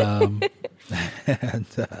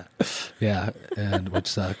 And which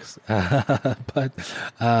sucks. But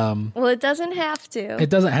well, it doesn't have to. It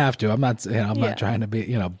doesn't have to. I'm not. I'm not trying to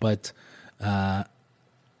be. But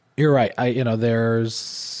you're right.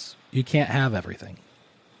 You can't have everything,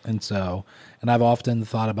 and I've often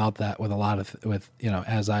thought about that with a lot of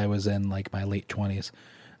as I was in like my late 20s,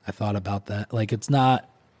 I thought about that. Like there's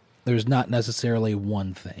not necessarily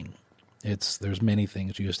one thing. There's many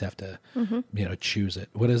things. You just have to, choose it.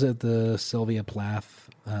 What is it? The Sylvia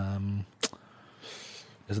Plath,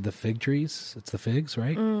 is it the fig trees? It's the figs,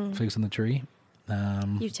 right? Figs on the tree.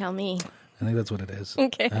 You tell me. I think that's what it is.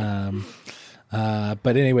 Okay.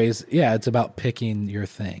 But anyways, it's about picking your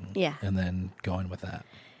thing. Yeah. And then going with that.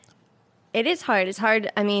 It is hard. It's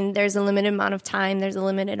hard. There's a limited amount of time. There's a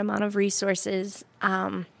limited amount of resources.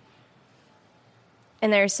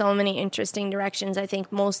 And there are so many interesting directions. I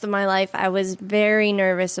think most of my life I was very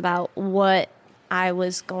nervous about what I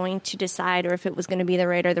was going to decide or if it was going to be the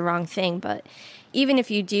right or the wrong thing. But even if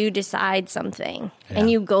you do decide something and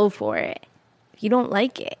you go for it, if you don't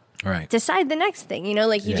like it, Right. decide the next thing.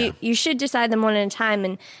 Like you should decide them one at a time.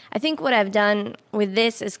 And I think what I've done with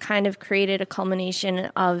this is kind of created a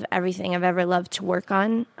culmination of everything I've ever loved to work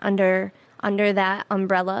on under that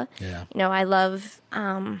umbrella. Yeah.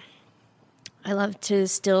 I love to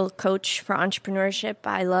still coach for entrepreneurship.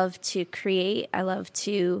 I love to create. I love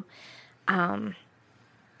to, I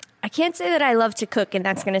can't say that I love to cook, and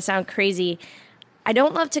that's going to sound crazy. I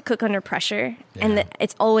don't love to cook under pressure, and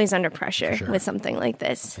it's always under pressure with something like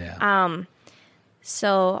this. Yeah.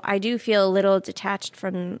 So I do feel a little detached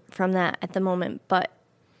from that at the moment, but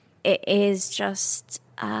it is just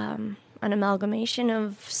an amalgamation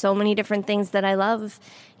of so many different things that I love.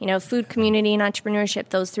 Food, community, and entrepreneurship,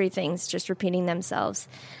 those three things just repeating themselves.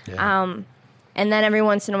 Yeah. And then every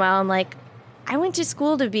once in a while I'm like, I went to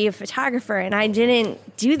school to be a photographer and I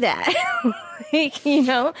didn't do that.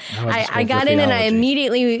 I got in and I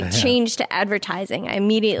immediately changed to advertising. I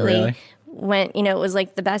immediately went, it was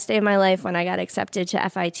like the best day of my life when I got accepted to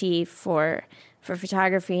FIT for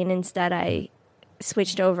photography. And instead I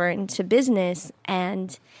switched over into business,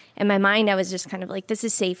 and in my mind I was just kind of like, this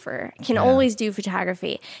is safer. I can always do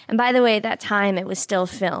photography. And by the way, at that time it was still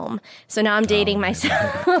film. So now I'm dating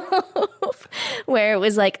myself where it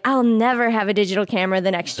was like, I'll never have a digital camera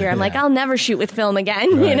the next year. I'm like, I'll never shoot with film again.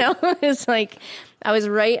 It's like I was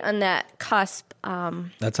right on that cusp.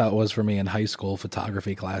 That's how it was for me in high school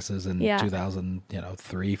photography classes in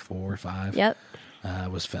 2003, 4, 5. Yep.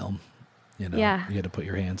 Was film. You had to put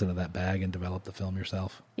your hands into that bag and develop the film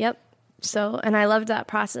yourself. Yep. So, and I loved that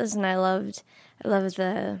process, and I loved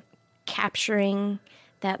the capturing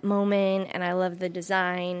that moment, and I loved the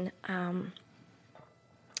design.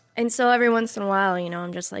 And so every once in a while,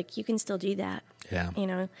 I'm just like, you can still do that. Yeah.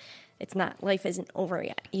 It's not, life isn't over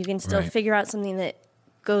yet. You can still figure out something that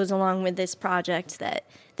goes along with this project that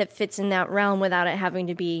fits in that realm without it having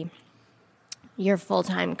to be your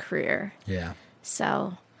full-time career. Yeah.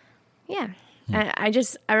 So, yeah. I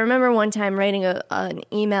remember one time writing an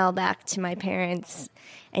email back to my parents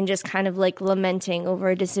and just kind of like lamenting over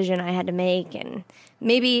a decision I had to make, and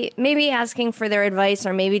maybe asking for their advice,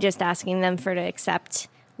 or maybe just asking them to accept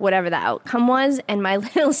whatever the outcome was. And my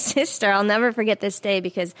little sister, I'll never forget this day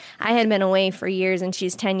because I had been away for years and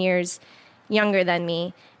she's 10 years younger than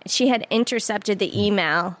me. She had intercepted the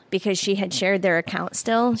email because she had shared their account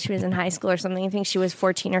still. She was in high school or something. I think she was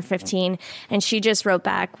 14 or 15. And she just wrote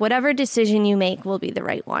back, "Whatever decision you make will be the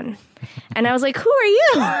right one." And I was like, who are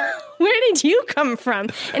you? Where did you come from?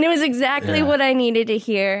 And it was exactly what I needed to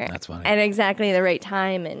hear. That's funny. At exactly the right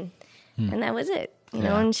time. And that was it. You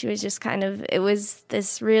know, and she was just kind of, it was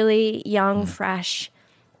this really young, fresh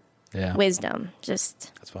wisdom.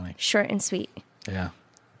 Just that's funny. Short and sweet. Yeah.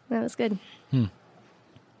 That was good.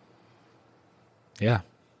 Yeah.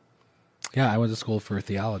 Yeah, I went to school for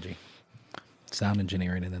theology, sound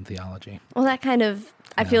engineering, and then theology. Well, that kind of,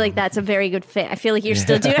 I feel like that's a very good fit. I feel like you're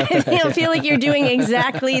still doing, I feel like you're doing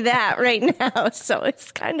exactly that right now. So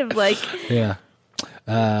it's kind of like,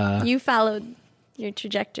 you followed your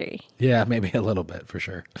trajectory. Yeah, maybe a little bit for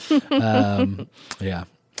sure. Yeah.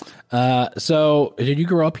 So did you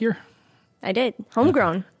grow up here? I did.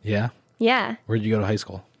 Homegrown. Yeah. Yeah. Where did you go to high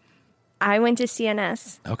school? I went to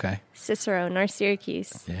CNS. Okay. Cicero, North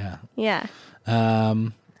Syracuse. Yeah. Yeah.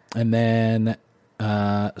 And then,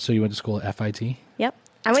 so you went to school at FIT? Yep.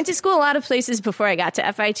 I went to school a lot of places before I got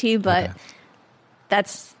to FIT, but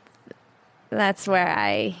that's where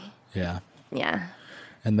I. Yeah. Yeah.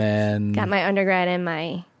 And then. Got my undergrad and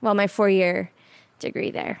my 4-year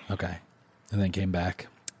degree there. Okay. And then came back.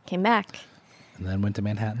 Came back. And then went to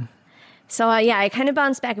Manhattan? So, I kind of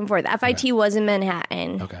bounced back and forth. FIT was in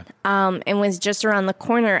Manhattan. Okay. And was just around the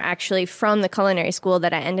corner, actually, from the culinary school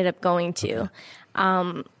that I ended up going to.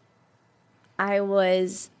 Okay. I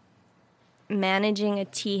was managing a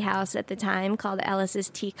tea house at the time called Alice's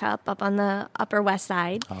Teacup up on the Upper West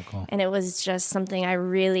Side. Oh, cool. And it was just something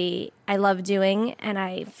I loved doing. And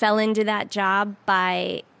I fell into that job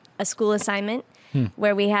by a school assignment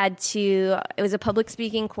where we had to, it was a public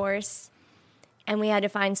speaking course. And we had to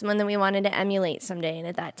find someone that we wanted to emulate someday. And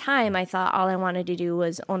at that time, I thought all I wanted to do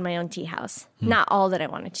was own my own tea house. Not all that I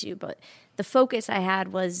wanted to do, but the focus I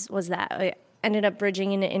had was that. I ended up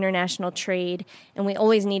bridging into international trade, and we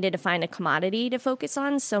always needed to find a commodity to focus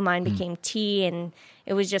on. So mine became tea, and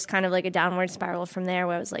it was just kind of like a downward spiral from there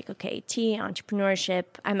where I was like, okay, tea, entrepreneurship.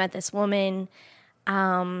 I met this woman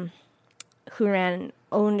who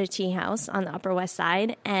owned a tea house on the Upper West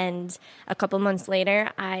Side, and a couple months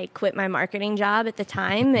later I quit my marketing job at the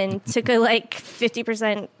time and took a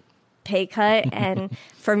 50% pay cut. And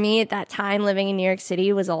for me at that time, living in New York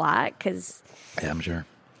City was a lot because yeah, I'm sure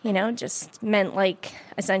just meant like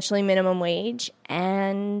essentially minimum wage.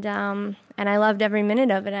 And I loved every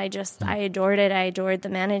minute of it. I adored it. I adored the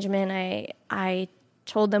management. I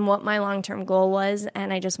told them what my long-term goal was,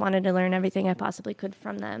 and I just wanted to learn everything I possibly could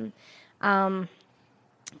from them. And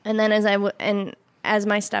then as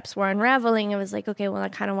my steps were unraveling, it was like, okay, well, I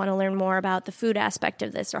kind of want to learn more about the food aspect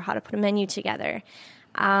of this, or how to put a menu together.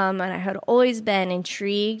 And I had always been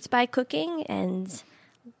intrigued by cooking and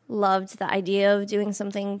loved the idea of doing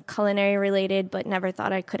something culinary related, but never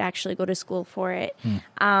thought I could actually go to school for it.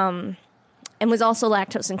 And was also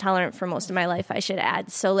lactose intolerant for most of my life, I should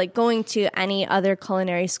add. So like going to any other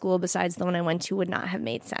culinary school besides the one I went to would not have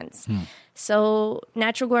made sense. So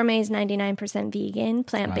Natural Gourmet is 99% vegan,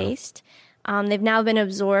 plant-based. Wow. They've now been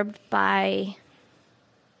absorbed by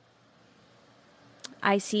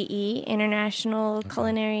ICE, International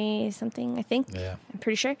Culinary something, I think. Yeah. I'm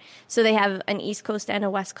pretty sure. So they have an East Coast and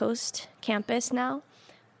a West Coast campus now.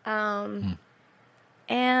 And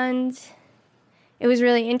it was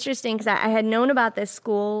really interesting because I had known about this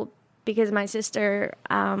school because my sister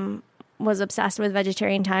was obsessed with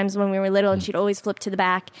Vegetarian Times when we were little, and she'd always flip to the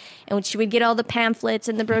back, and she would get all the pamphlets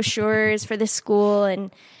and the brochures for this school,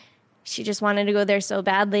 and she just wanted to go there so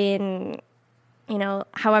badly. And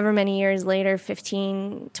however many years later,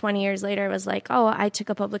 15, 20 years later, it was like, oh, I took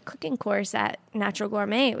a public cooking course at Natural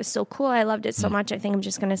Gourmet. It was so cool. I loved it so much. I think I'm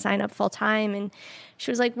just going to sign up full time. And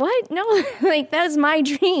she was like, what? No, like, that's my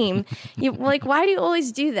dream. Why do you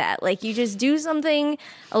always do that? Like, you just do something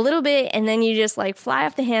a little bit and then you just like fly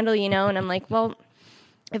off the handle, And I'm like, well,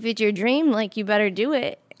 if it's your dream, like, you better do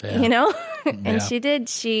it, And she did.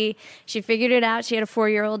 She figured it out. She had a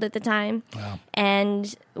 4-year-old at the time. Wow.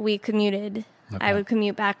 And we commuted. Okay. I would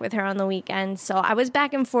commute back with her on the weekends. So I was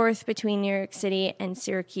back and forth between New York City and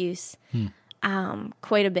Syracuse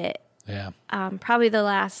quite a bit. Yeah. Probably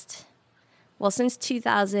since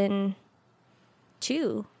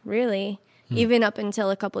 2002, really. Even up until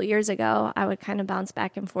a couple years ago, I would kind of bounce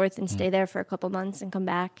back and forth and stay there for a couple months and come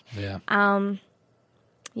back. Yeah. And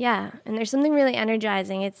there's something really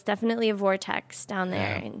energizing. It's definitely a vortex down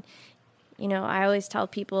there. Yeah. And I always tell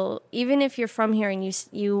people, even if you're from here and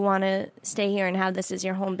you want to stay here and have this as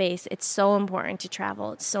your home base, it's so important to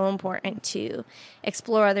travel. It's so important to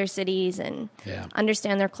explore other cities and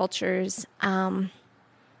understand their cultures. And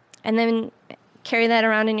then carry that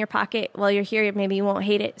around in your pocket while you're here. Maybe you won't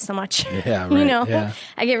hate it so much. Yeah, right. Yeah.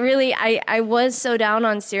 I was so down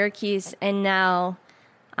on Syracuse, and now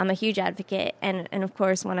I'm a huge advocate. And of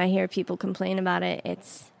course, when I hear people complain about it,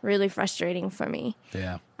 it's really frustrating for me.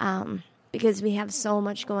 Yeah. Because we have so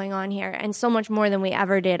much going on here, and so much more than we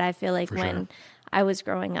ever did, I feel like, when I was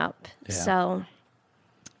growing up. Yeah. So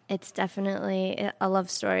it's definitely a love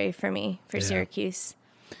story for me, for Syracuse.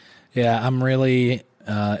 Yeah, I'm really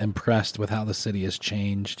impressed with how the city has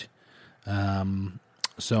changed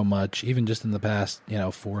so much, even just in the past,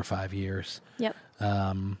 4 or 5 years. Yep.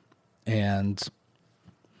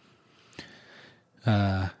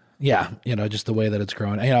 Just the way that it's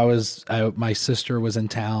grown. My sister was in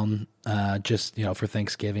town just for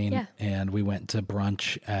Thanksgiving, and we went to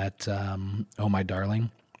brunch at Oh My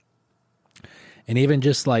Darling. And even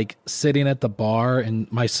just like sitting at the bar,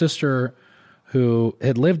 and my sister, who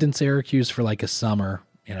had lived in Syracuse for like a summer,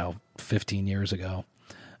 15 years ago,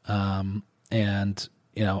 and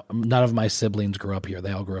none of my siblings grew up here.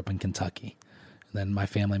 They all grew up in Kentucky. And then my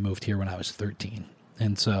family moved here when I was 13.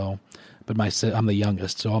 And so, but I'm the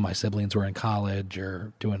youngest, so all my siblings were in college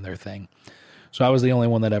or doing their thing. So I was the only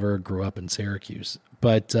one that ever grew up in Syracuse.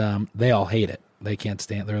 But they all hate it. They can't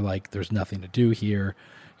stand. They're like, there's nothing to do here.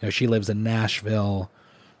 She lives in Nashville.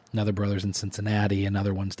 Another brother's in Cincinnati.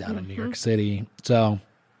 Another one's down in New York City. So,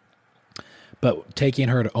 but taking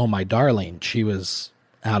her to Oh My Darling, she was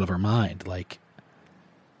out of her mind. Like,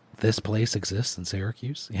 this place exists in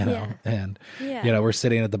Syracuse, and, we're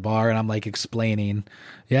sitting at the bar, and I'm like explaining,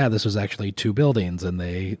 this was actually 2 buildings, and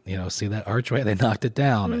they, see that archway, they knocked it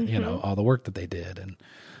down, and, all the work that they did, and,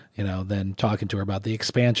 then talking to her about the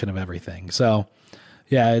expansion of everything. So,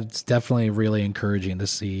 it's definitely really encouraging to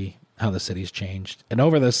see how the city's changed. And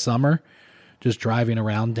over this summer, just driving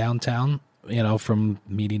around downtown, from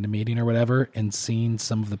meeting to meeting or whatever, and seeing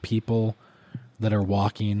some of the people that are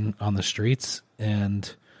walking on the streets,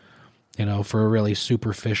 and for a really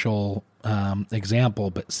superficial example,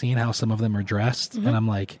 but seeing how some of them are dressed, and I'm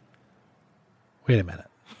like, wait a minute,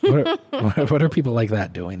 what are people like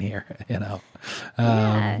that doing here?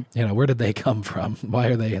 Where did they come from? Why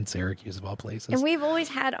are they in Syracuse of all places? And we've always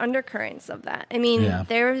had undercurrents of that. I mean,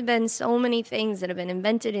 there have been so many things that have been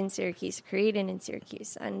invented in Syracuse, created in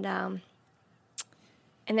Syracuse, and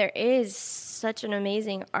there is such an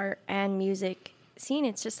amazing art and music scene,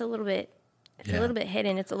 it's just a little bit, a little bit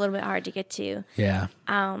hidden. It's a little bit hard to get to. Yeah.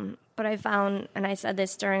 But I found, and I said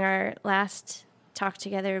this during our last talk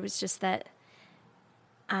together, it was just that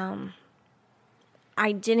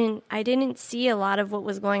I didn't see a lot of what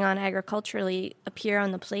was going on agriculturally appear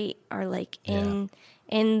on the plate or like in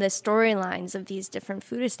the storylines of these different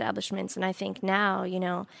food establishments. And I think now, you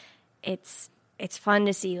know, it's fun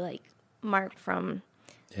to see like Mark from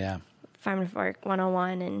Farm to Fork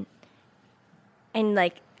 101 and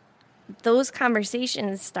like those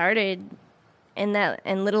conversations started in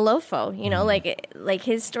Little Lofo, you know, like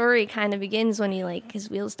his story kind of begins when he like his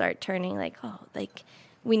wheels start turning, like, oh, like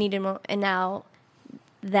we need to and now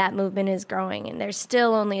that movement is growing, and there's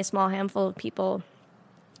still only a small handful of people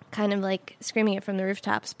kind of like screaming it from the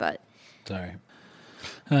rooftops. But sorry,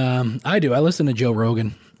 I do. I listen to Joe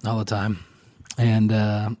Rogan all the time, and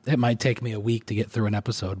it might take me a week to get through an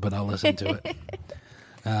episode, but I'll listen to it.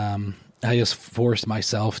 I just forced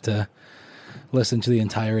myself to listen to the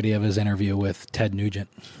entirety of his interview with Ted Nugent,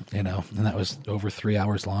 you know, and that was over 3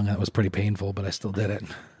 hours long. That was pretty painful, but I still did it.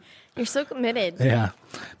 You're so committed. Yeah.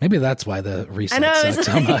 Maybe that's why the reset sucked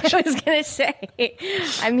so much. I was going to say,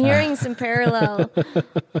 I'm hearing some parallel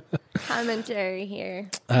commentary here.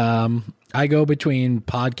 I go between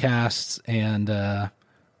podcasts and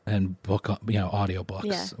book, you know,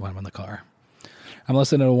 audiobooks when I'm in the car. I'm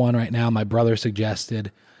listening to one right now. My brother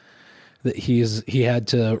suggested that he had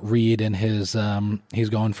to read in his, he's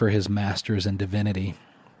going for his master's in divinity.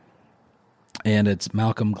 And it's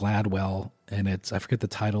Malcolm Gladwell, and I forget the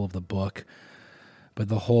title of the book, but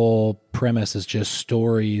the whole premise is just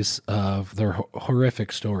stories they're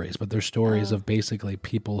horrific stories, but they're stories of basically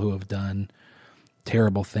people who have done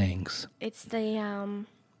terrible things. It's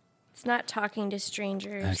it's not Talking to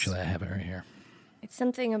Strangers. Actually, I have it right here. It's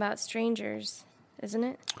something about strangers, isn't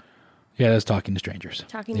it? Yeah, it's Talking to Strangers.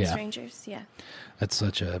 Talking to Strangers, yeah. That's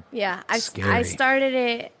such a scary. I started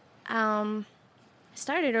it.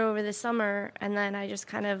 Started over the summer, and then I just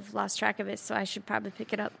kind of lost track of it, so I should probably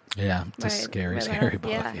pick it up. Yeah, it's a scary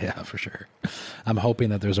book. Yeah, for sure. I'm hoping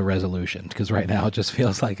that there's a resolution, because right now it just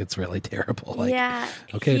feels like it's really terrible. Like,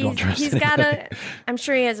 okay, don't trust anybody. I'm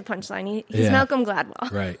sure he has a punchline. He's Malcolm Gladwell.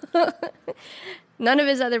 Right. None of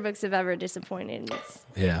his other books have ever disappointed.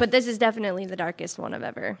 But this is definitely the darkest one I've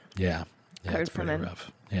ever heard from him. Rough.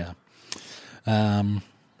 Yeah.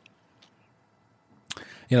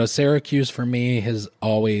 You know, Syracuse for me is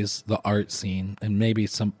always the art scene, and maybe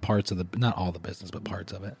some parts of not all the business, but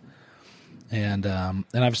parts of it. And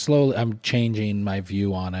I'm changing my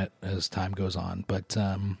view on it as time goes on, but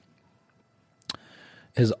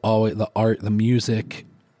is always the art, the music,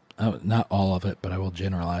 not all of it, but I will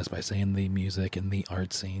generalize by saying the music and the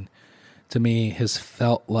art scene to me has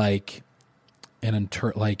felt like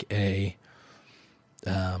a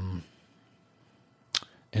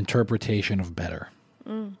interpretation of better.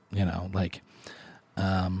 You know, like,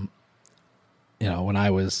 you know, when I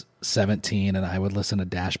was 17 and I would listen to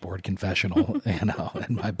Dashboard Confessional, you know,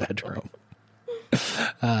 in my bedroom,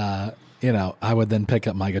 you know, I would then pick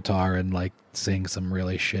up my guitar and like sing some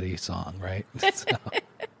really shitty song, right? So,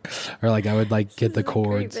 or like I would like get the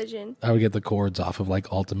chords. I would get the chords off of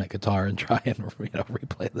like Ultimate Guitar and try and, you know,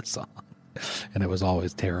 replay the song, and it was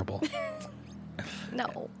always terrible.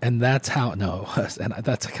 No. And that's kind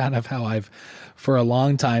of how I've, for a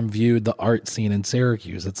long time, viewed the art scene in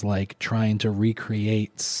Syracuse. It's like trying to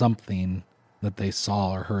recreate something that they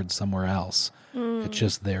saw or heard somewhere else. It's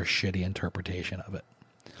just their shitty interpretation of it.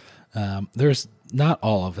 There's not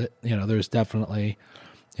all of it. You know, there's definitely,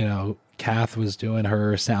 you know, Kath was doing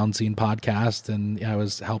her Sound Scene podcast, and I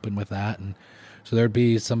was helping with that. And so there'd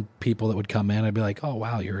be some people that would come in. I'd be like, oh,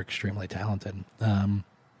 wow, you're extremely talented.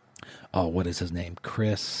 Oh, what is his name?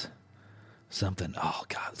 Chris something. Oh,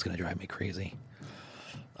 God, it's going to drive me crazy.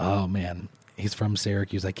 Oh, man. He's from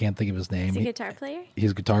Syracuse. I can't think of his name. Is he a guitar player?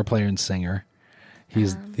 He's a guitar player and singer.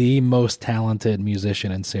 He's the most talented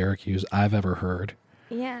musician in Syracuse I've ever heard.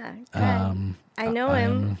 Yeah. I know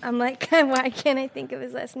him. I'm like, why can't I think of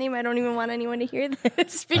his last name? I don't even want anyone to hear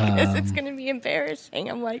this because it's going to be embarrassing.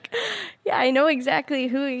 I'm like, yeah, I know exactly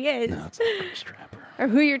who he is. No, it's not Chris Trapper. Or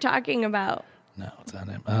who you're talking about. No, it's not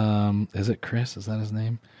him. Is it Chris? Is that his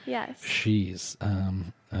name? Yes. She's.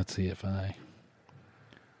 Let's see if I.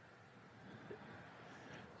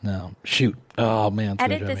 No, shoot. Oh man, it's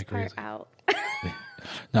edit gonna drive this me crazy. part out.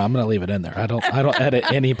 No, I'm gonna leave it in there. I don't edit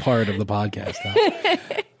any part of the podcast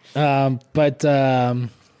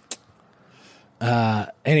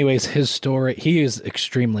out. Anyways, his story. He is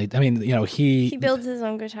extremely. I mean, you know, he builds his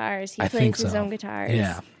own guitars. He plays his own guitars.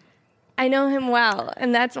 Yeah. I know him well,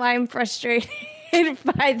 and that's why I'm frustrated.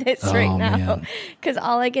 by this right now because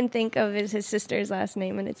all I can think of is his sister's last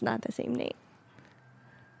name, and it's not the same name.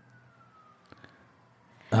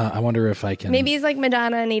 I wonder if I can. Maybe he's like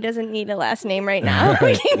Madonna, and he doesn't need a last name right now.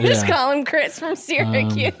 We can just call him Chris from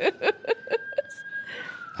Syracuse.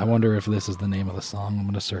 I wonder if this is the name of the song. I'm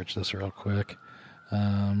going to search this real quick.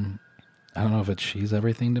 I don't know if it's "She's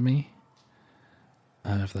Everything to Me."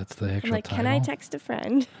 If that's the actual title. Can I text a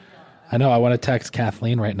friend? I know. I want to text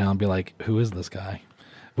Kathleen right now and be like, "Who is this guy?"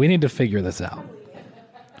 We need to figure this out.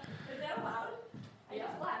 Is that allowed? I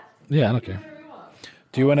just left. Yeah, I don't care.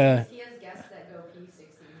 Do you want to? He has guests that go pee 16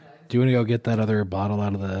 times. Do you want to go get that other bottle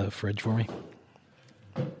out of the fridge for me?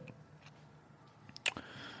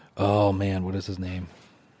 Oh man, what is his name?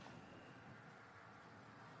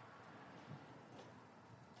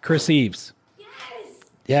 Chris Eves.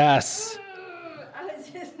 Yes.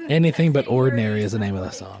 Anything But Ordinary is the name of the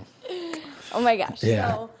song. Oh my gosh.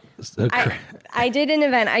 Yeah. So I did an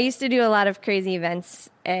event. I used to do a lot of crazy events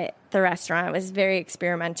at the restaurant. It was very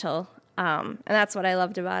experimental. And that's what I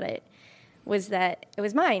loved about it, was that it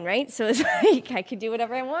was mine, right? So it was like I could do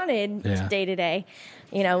whatever I wanted day to day.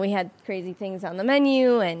 You know, we had crazy things on the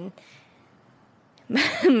menu, and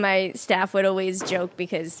my staff would always joke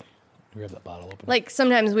because we have that bottle open. like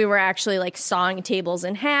sometimes we were actually like sawing tables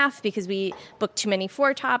in half because we booked too many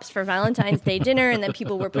four tops for Valentine's Day dinner, and then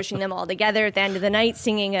people were pushing them all together at the end of the night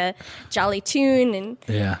singing a jolly tune.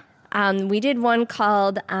 And we did one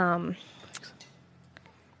called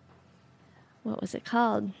what was it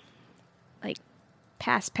called? Like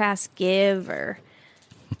Pass Give, or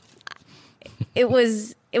it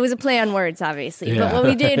was a play on words, obviously. But what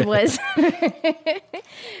we did was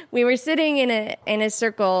we were sitting in a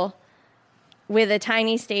circle with a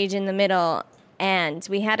tiny stage in the middle, and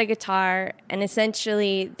we had a guitar, and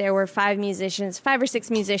essentially there were 5 or 6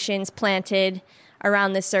 musicians planted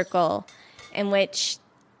around the circle, in which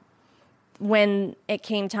when it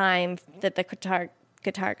came time that the guitar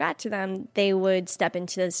got to them, they would step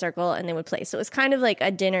into the circle and they would play. So it was kind of like a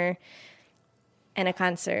dinner and a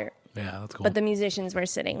concert. Yeah, that's cool. But the musicians were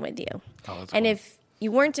sitting with you. Oh, that's and cool. if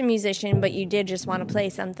you weren't a musician, but you did just want to play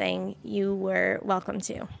something, you were welcome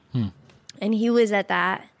to. And he was at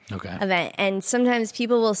that event. And sometimes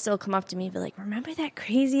people will still come up to me and be like, remember that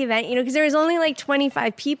crazy event? You know, because there was only like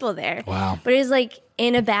 25 people there. Wow. But it was like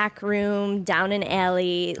in a back room, down an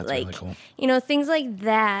alley. That's like, really cool. You know, things like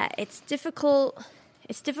that. It's difficult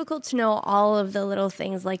to know all of the little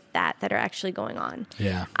things like that are actually going on.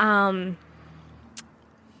 Yeah.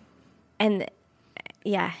 And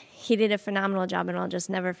yeah, he did a phenomenal job, and I'll just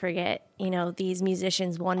never forget, you know, these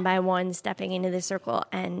musicians one by one stepping into the circle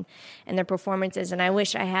and their performances. And I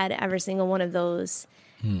wish I had every single one of those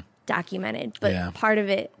documented. But part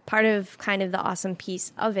of kind of the awesome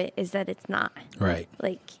piece of it is that it's not. Right.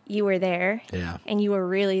 Like, you were there. Yeah. And you were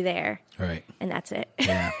really there. Right. And that's it.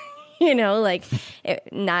 Yeah. You know, like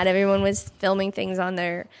not everyone was filming things on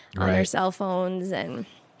their cell phones, and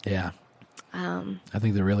I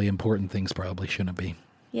think the really important things probably shouldn't be.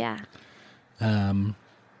 Yeah.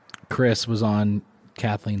 Chris was on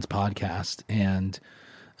Kathleen's podcast and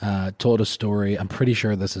told a story. I'm pretty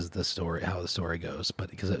sure this is the story, how the story goes, but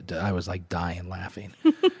because I was like dying laughing.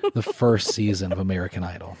 The first season of American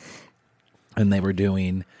Idol, and they were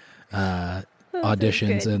doing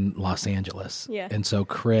auditions in Los Angeles. Yeah. And so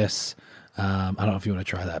Chris, I don't know if you want to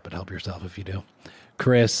try that, but help yourself if you do.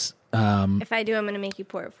 Chris. If I do, I'm going to make you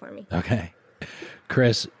pour it for me. Okay.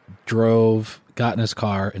 Chris got in his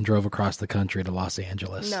car and drove across the country to Los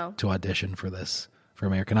Angeles to audition for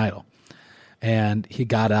American Idol. And he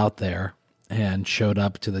got out there and showed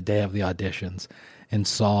up to the day of the auditions and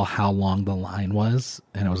saw how long the line was.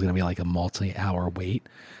 And it was going to be like a multi-hour wait.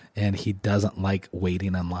 And he doesn't like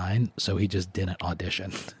waiting in line, so he just didn't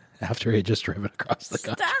audition after he had just driven across the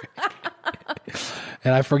country.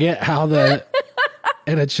 And I forget how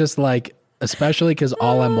and it's just like, especially because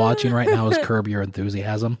all I'm watching right now is Curb Your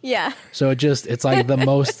Enthusiasm. Yeah. So it's like the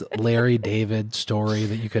most Larry David story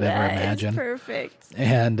that you could ever imagine. Perfect.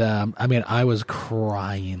 And I mean, I was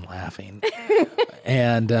crying laughing.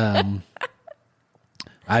 And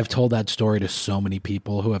I've told that story to so many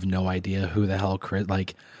people who have no idea who the hell Chris,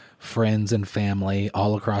 like friends and family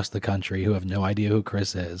all across the country who have no idea who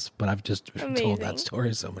Chris is. But I've just told that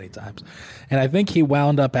story so many times. And I think he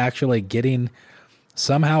wound up actually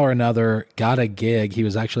somehow or another got a gig. He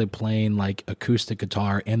was actually playing like acoustic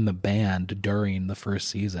guitar in the band during the first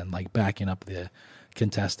season, like backing up the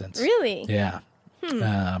contestants. Really? Yeah.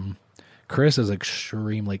 Chris is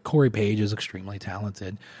Corey Page is extremely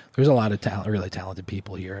talented. There's a lot of really talented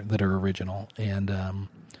people here that are original. And,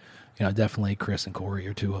 definitely Chris and Corey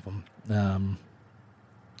are two of them.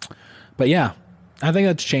 But yeah, I think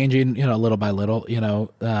that's changing, little by little,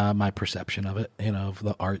 my perception of it, of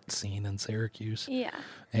the art scene in Syracuse. Yeah.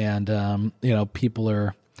 And,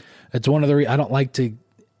 people it's one of I don't like to,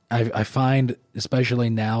 I find, especially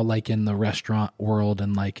now, like in the restaurant world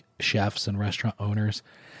and like chefs and restaurant owners,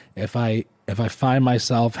 if I find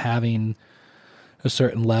myself having a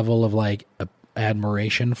certain level of like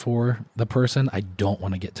admiration for the person, I don't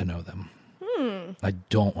want to get to know them. I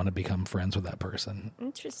don't want to become friends with that person.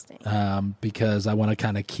 Interesting. Because I want to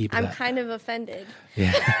kind of keep I'm that. kind of offended.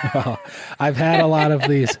 Yeah. Well, I've had a lot of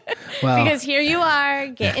these. Well, because here you are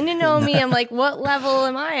getting to know me. I'm like, what level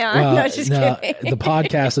am I on? Well, no, just kidding. The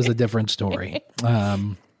podcast is a different story.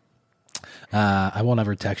 I won't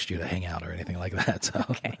ever text you to hang out or anything like that. So.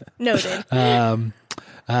 Okay. Noted. And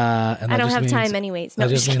I don't have time anyways. No,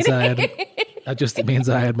 that just means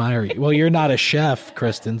I admire you. Well, you're not a chef,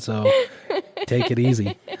 Kristen, so take it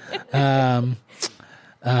easy. Yeah,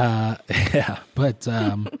 but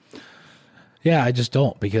yeah, I just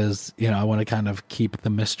don't, because I want to kind of keep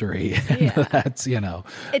the mystery. Yeah. That's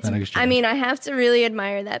I mean, I have to really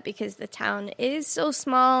admire that, because the town is so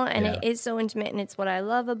small and it is so intimate, and it's what I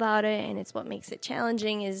love about it, and it's what makes it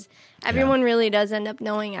challenging. Is everyone really does end up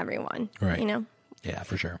knowing everyone, right? Yeah,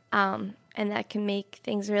 for sure. And that can make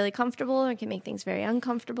things really comfortable. It can make things very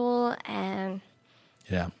uncomfortable. And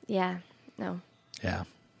yeah.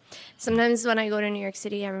 Sometimes when I go to New York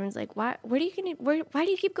City, everyone's like, why do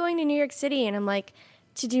you keep going to New York City? And I'm like,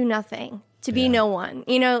 to do nothing, to be no one.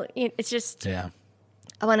 It's just, I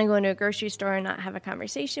want to go into a grocery store and not have a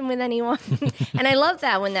conversation with anyone. And I love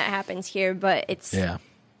that when that happens here, but it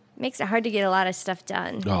makes it hard to get a lot of stuff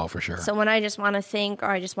done. Oh, for sure. So when I just want to think,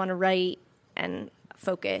 or I just want to write and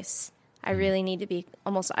focus, I really need to be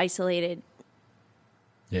almost isolated.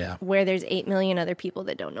 Yeah. Where there's 8 million other people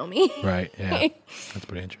that don't know me. Right. Yeah. That's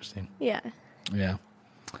pretty interesting. Yeah. Yeah.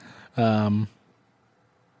 Yeah.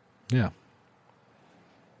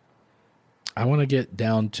 I want to get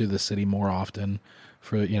down to the city more often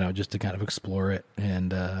for, just to kind of explore it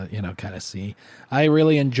and, kind of see. I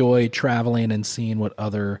really enjoy traveling and seeing what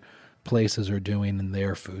other places are doing in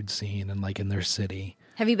their food scene and like in their city.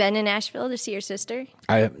 Have you been in Nashville to see your sister?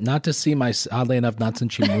 Not to see oddly enough, not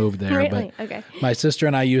since she moved there, really? but okay. My sister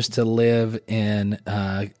and I used to live in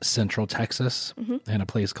Central Texas in a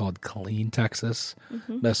place called Killeen, Texas,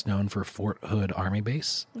 best known for Fort Hood Army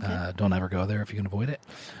Base. Okay. Don't ever go there if you can avoid it.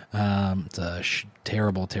 It's a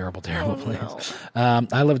terrible, terrible, terrible place. No.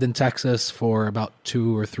 I lived in Texas for about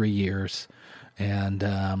 2 or 3 years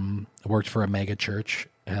and worked for a mega church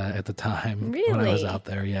at the time when I was out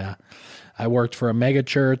there. Yeah. I worked for a mega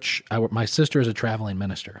church. My sister is a traveling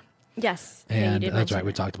minister. Yes. And that's right.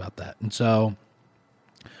 We talked about that. And so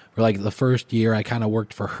for like the first year, I kind of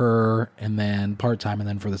worked for her and then part-time, and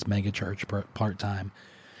then for this mega church part-time.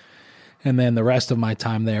 And then the rest of my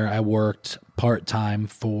time there, I worked part-time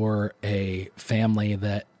for a family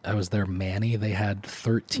that I was their Manny. They had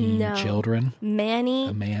 13 children. Manny?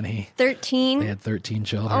 A Manny. 13? They had 13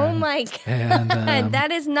 children. Oh my God. And,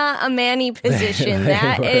 that is not a Manny position.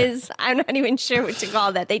 I'm not even sure what to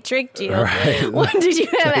call that. They tricked you. Right. Did you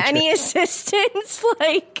have any assistance?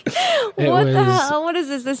 Like, what the hell? What is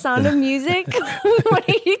this? The Sound of Music? What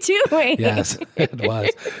are you doing? Yes, it was.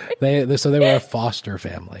 So they were a foster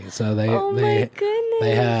family. So they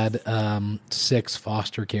had 6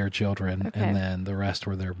 foster care children, and then the rest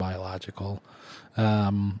were their biological.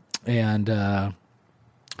 The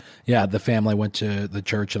family went to the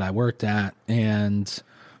church that I worked at, and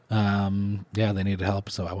they needed help,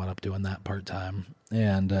 so I wound up doing that part-time.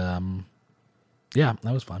 And that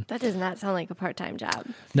was fun. That does not sound like a part-time job.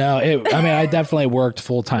 No, I definitely worked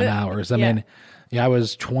full-time hours. I mean, I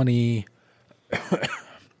was 27,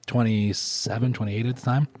 28 at the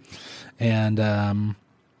time. And,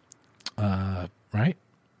 right?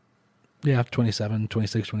 Yeah, 27,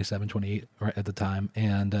 26, 27, 28 right at the time.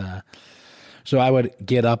 And so I would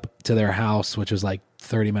get up to their house, which was like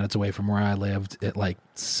 30 minutes away from where I lived, at like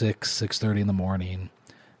 6:30 in the morning,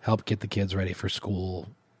 help get the kids ready for school,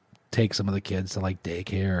 take some of the kids to like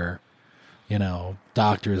daycare,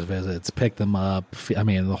 doctor's visits, pick them up. I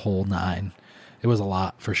mean, the whole 9. It was a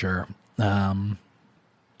lot for sure.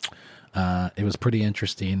 It was pretty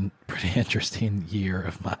interesting year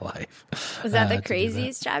of my life. Was that the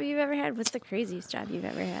craziest job you've ever had? What's the craziest job you've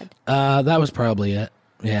ever had? That was probably it.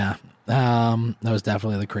 Yeah. That was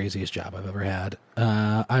definitely the craziest job I've ever had.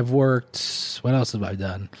 I've worked, what else have I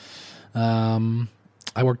done?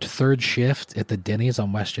 I worked 3rd shift at the Denny's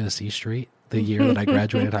on West Genesee Street the year that I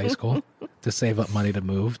graduated high school to save up money to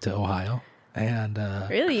move to Ohio. And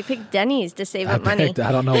really, you picked Denny's to save up money.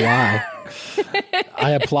 I don't know why.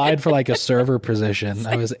 I applied for like a server position.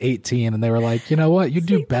 I was 18, and they were like, you know what? You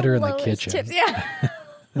do like better in the lowest kitchen. tips. Yeah.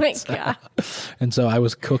 My God. And so I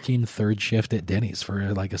was cooking third shift at Denny's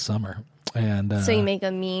for like a summer. And So you make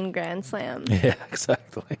a mean grand slam. yeah,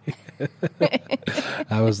 exactly.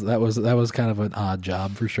 that was kind of an odd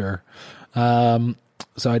job for sure. So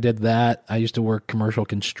I did that. I used to work commercial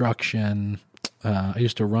construction. I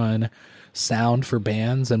used to run sound for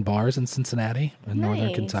bands and bars in Cincinnati in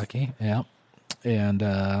northern Kentucky. Yeah. And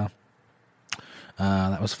that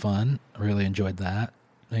was fun. Really enjoyed that.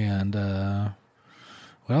 And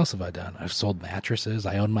what else have I done? I've sold mattresses.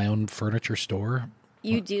 I own my own furniture store.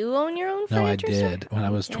 You do own your own No, I furniture did. store? When I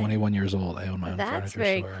was 21 years old, I owned my own That's furniture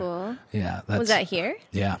very store. cool. Yeah. Was that here?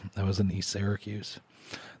 Yeah, that was in East Syracuse.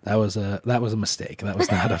 That was a mistake. That was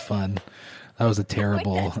not a fun. That was a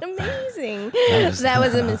terrible. That's amazing. That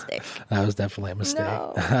was a mistake. That was definitely a mistake.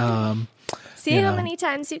 No. See how many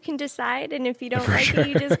times you can decide, and if you don't like it,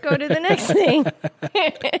 you just go to the next thing.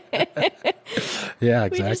 Yeah,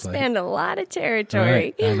 exactly. We just spanned a lot of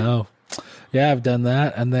territory. Right, I know. Yeah, I've done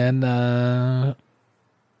that, and then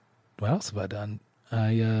what else have I done?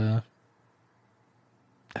 I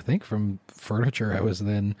think from furniture, I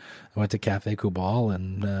went to Cafe Kubal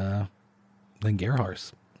and then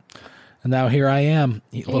Gerhar's. And now here I am,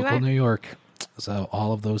 local New York. So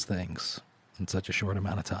all of those things in such a short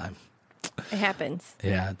amount of time. It happens.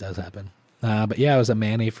 Yeah, it does happen. But yeah, I was a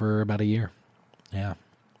Manny for about a year. Yeah.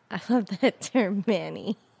 I love that term,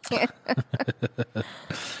 Manny. That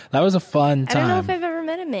was a fun time. I don't know if I've ever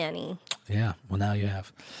met a Manny. Yeah, well now you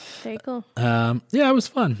have. Very cool. Yeah, it was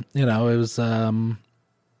fun. It was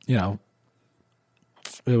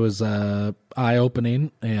it was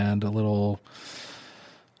eye-opening and a little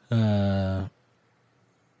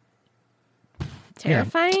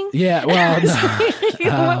Terrifying? Yeah, well,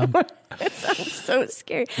 no. That sounds so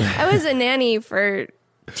scary. I was a nanny for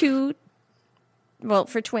twins,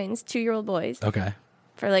 2-year-old boys. Okay.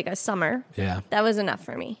 For like a summer. Yeah. That was enough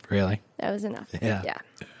for me. Really? That was enough. Yeah. Yeah.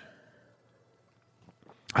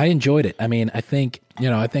 I enjoyed it. I mean, I think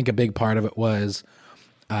a big part of it was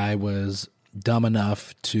I was dumb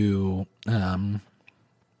enough to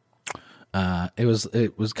it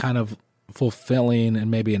was kind of fulfilling and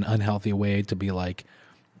maybe an unhealthy way to be like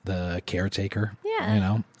the caretaker.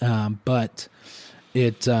 Yeah. But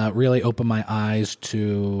it really opened my eyes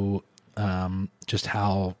to just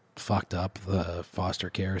how fucked up the foster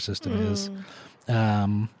care system is.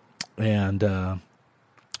 And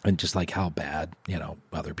just like how bad,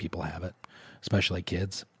 other people have it, especially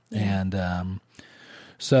kids. Yeah. And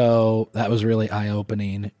so that was really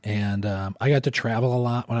eye-opening. And I got to travel a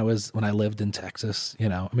lot when I lived in Texas.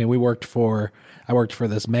 I mean, I worked for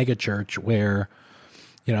this mega church where,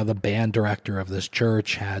 the band director of this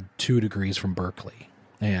church had 2 degrees from Berkeley.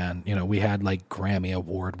 And, we had like Grammy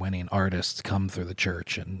award-winning artists come through the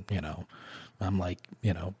church, and, I'm like,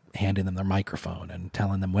 handing them their microphone and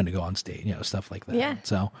telling them when to go on stage, stuff like that. Yeah.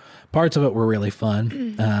 So parts of it were really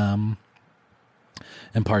fun.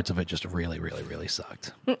 And parts of it just really, really, really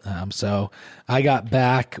sucked. So I got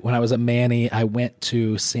back when I was at Manny. I went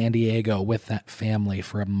to San Diego with that family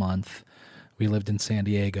for a month. We lived in San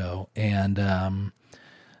Diego, and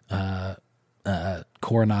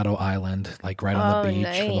Coronado Island, like right on the beach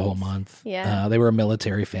for the whole month. Yeah. They were a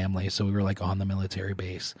military family, so we were like on the military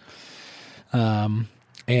base. And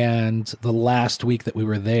the last week that we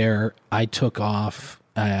were there, I took off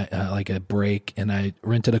like a break, and I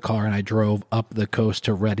rented a car and I drove up the coast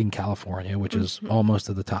to Redding, California, which is almost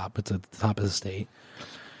at the top. It's at the top of the state.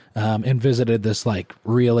 And visited this like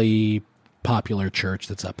really popular church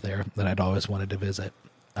that's up there that I'd always wanted to visit.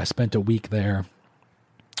 I spent a week there,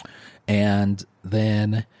 and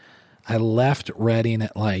then I left Redding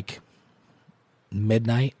at like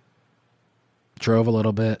midnight, drove a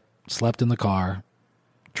little bit, slept in the car,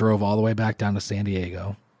 drove all the way back down to San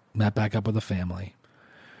Diego, met back up with the family.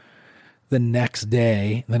 The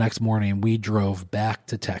next morning, we drove back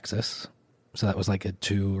to Texas. So that was like a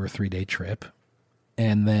 2 or 3 day trip.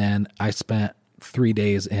 And then I spent 3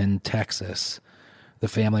 days in Texas. The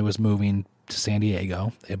family was moving to San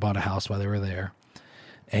Diego. They bought a house while they were there.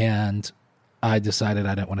 And I decided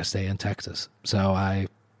I didn't want to stay in Texas. So I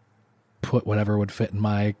put whatever would fit in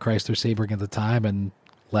my Chrysler Sebring at the time and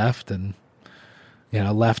left, and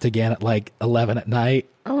left again at like 11 at night.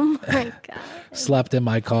 Oh my God. Slept in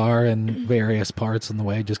my car in various parts on the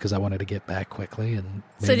way just because I wanted to get back quickly. And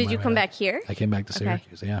so did you come back here? I came back to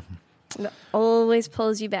Syracuse, yeah. It always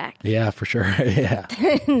pulls you back. Yeah, for sure. Yeah.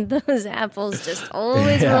 Those apples just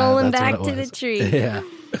always rolling back to the tree. Yeah.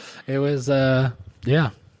 It was,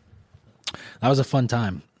 yeah. That was a fun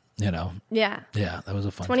time, you know. Yeah. Yeah, that was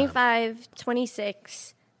a fun 25,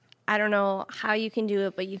 26. I don't know how you can do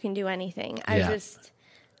it, but you can do anything. A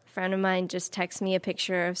friend of mine just texted me a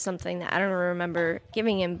picture of something that I don't remember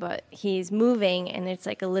giving him, but he's moving, and it's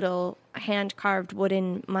like a little hand-carved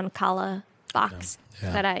wooden mancala box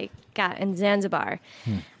that I got in Zanzibar.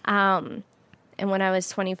 And when I was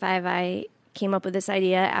 25, I came up with this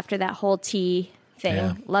idea after that whole tea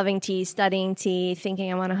thing, loving tea, studying tea,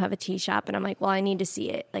 thinking I want to have a tea shop. And I'm like, well, I need to see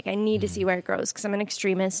it. Like, I need to see where it grows because I'm an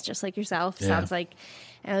extremist, just like yourself, sounds like.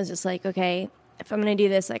 And I was just like, okay, if I'm going to do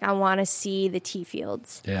this, like, I want to see the tea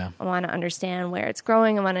fields. Yeah. I want to understand where it's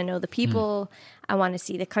growing. I want to know the people. I want to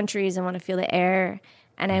see the countries. I want to feel the air.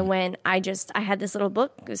 And I had this little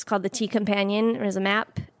book. It was called The Tea Companion. It was a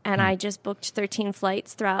map. And I just booked 13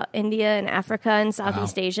 flights throughout India and Africa and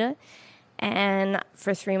Southeast Asia. And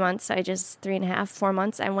for 3 months, 3.5, 4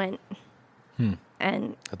 months, I went.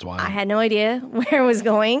 And that's wild. I had no idea where I was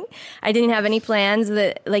going. I didn't have any plans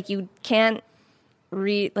that, like, you can't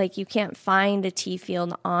find a tea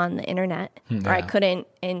field on the internet. Or I couldn't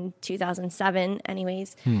in 2007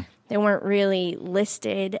 anyways. They weren't really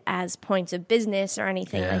listed as points of business or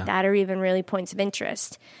anything like that, or even really points of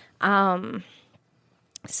interest.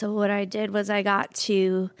 So what I did was I got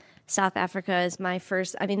to South Africa as my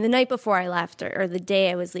first, the night before I left or the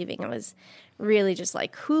day I was leaving, I was really just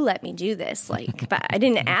like, who let me do this? Like, but I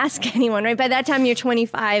didn't ask anyone, right? By that time you're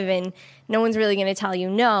 25 and no one's really going to tell you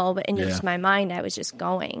no, but in just my mind, I was just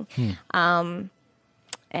going. And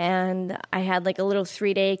I had like a little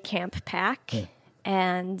 3-day camp pack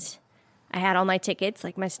and I had all my tickets,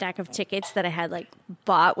 like my stack of tickets that I had like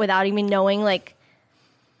bought without even knowing like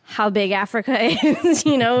how big Africa is.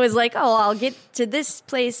 It was like, oh, I'll get to this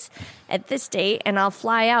place at this date and I'll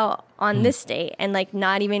fly out on this date, and like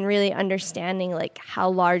not even really understanding like how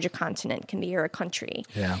large a continent can be or a country.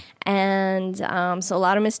 Yeah. And so a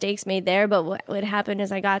lot of mistakes made there, but what happened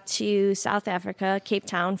is I got to South Africa, Cape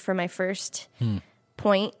Town, for my first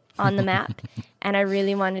point on the map, and I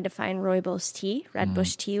really wanted to find rooibos tea, red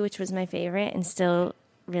bush tea, which was my favorite and still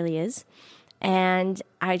really is. And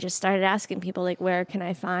I just started asking people, like, where can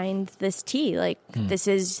I find this tea? Like, this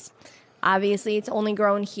is, obviously, it's only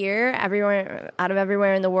grown here, out of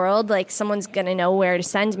everywhere in the world. Like, someone's going to know where to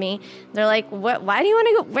send me. They're like, what? Why do you want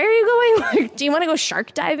to go? Where are you going? Do you want to go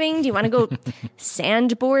shark diving? Do you want to go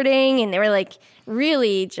sandboarding? And they were, like,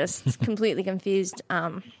 really just completely confused.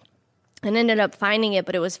 And ended up finding it,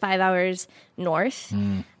 but it was 5 hours north.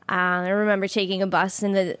 I remember taking a bus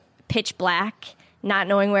in the pitch black, not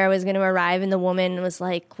knowing where I was going to arrive, and the woman was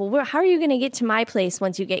like, well, how are you going to get to my place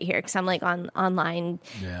once you get here? Because I'm like online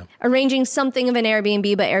arranging something of an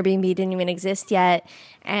Airbnb, but Airbnb didn't even exist yet.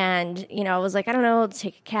 And, I was like, I don't know, I'll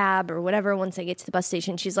take a cab or whatever once I get to the bus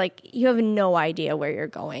station. She's like, you have no idea where you're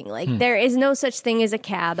going. Like, there is no such thing as a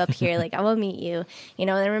cab up here. Like, I will meet you.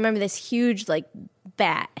 And I remember this huge, like,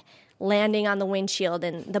 bat landing on the windshield,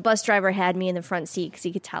 and the bus driver had me in the front seat because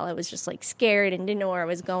he could tell I was just like scared and didn't know where I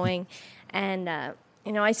was going. And,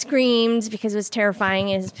 I screamed because it was terrifying.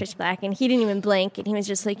 It was pitch black, and he didn't even blink. And he was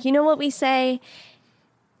just like, you know what we say?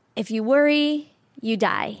 If you worry, you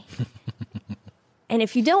die. And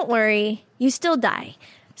if you don't worry, you still die.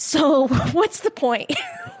 So what's the point?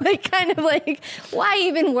 Like, kind of like, why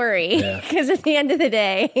even worry? Because at the end of the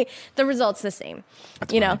day, the result's the same,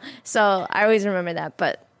 That's So I always remember that.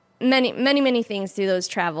 But many things through those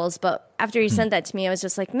travels. But after he sent that to me, I was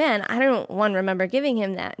just like, man, I don't, one, remember giving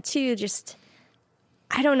him that. Two, just,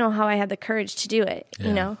 I don't know how I had the courage to do it.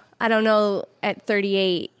 I don't know at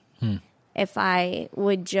 38 if I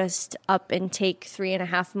would just up and take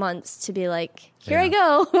 3.5 months to be like, here I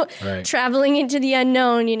go, traveling into the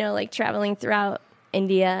unknown, like traveling throughout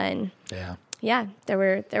India. And there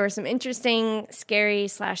were some interesting, scary /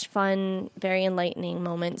 fun, very enlightening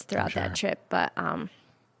moments throughout that trip. But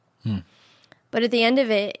at the end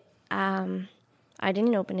of it, I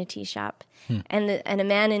didn't open a tea shop. And a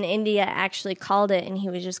man in India actually called it, and he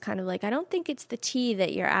was just kind of like, I don't think it's the tea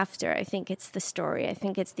that you're after. I think it's the story. I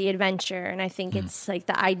think it's the adventure. And I think it's like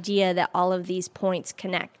the idea that all of these points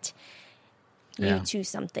connect you to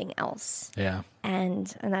something else. Yeah.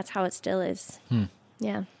 And that's how it still is.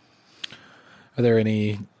 Yeah. Are there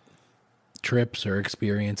any trips or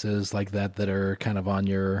experiences like that are kind of on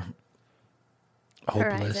your hope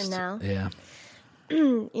horizon list now? Yeah.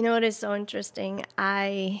 What is so interesting?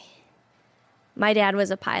 My dad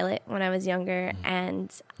was a pilot when I was younger, and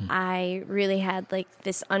I really had like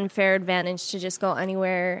this unfair advantage to just go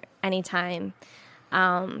anywhere, anytime.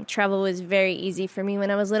 Travel was very easy for me when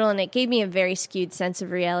I was little, and it gave me a very skewed sense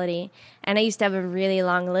of reality. And I used to have a really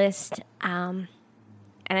long list. And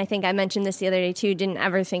and I think I mentioned this the other day too, didn't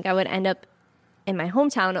ever think I would end up in my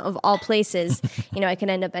hometown of all places. I could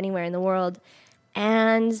end up anywhere in the world.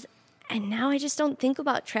 And now I just don't think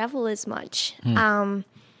about travel as much. I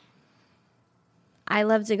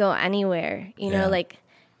love to go anywhere, like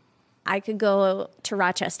I could go to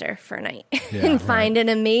Rochester for a night and find an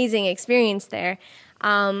amazing experience there.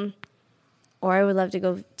 Or I would love to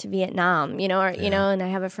go to Vietnam, and I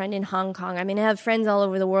have a friend in Hong Kong. I mean, I have friends all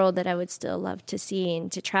over the world that I would still love to see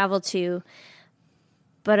and to travel to.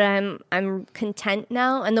 But I'm content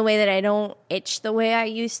now, and the way that I don't itch the way I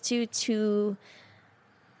used to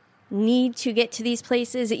need to get to these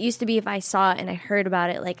places. It used to be if I saw it and I heard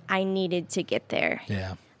about it, like I needed to get there.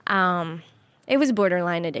 Yeah. It was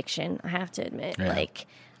borderline addiction, I have to admit. Yeah. Like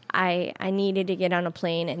I needed to get on a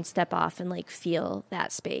plane and step off and like feel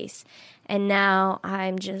that space. And now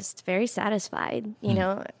I'm just very satisfied,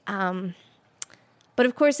 But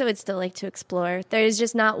of course I would still like to explore. There's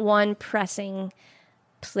just not one pressing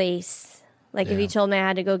place. Like if you told me I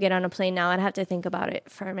had to go get on a plane now, I'd have to think about it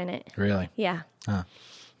for a minute. Really? Yeah. Huh.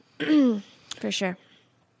 For sure.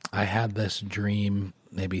 I had this dream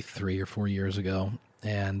maybe 3 or 4 years ago,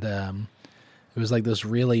 and it was like this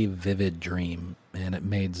really vivid dream, and it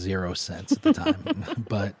made zero sense at the time.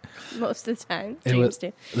 But most of the time, dreams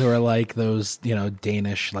do. There were like those,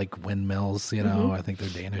 Danish like windmills. I think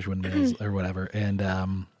they're Danish windmills or whatever.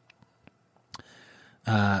 And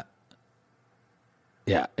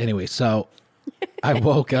yeah. Anyway, so I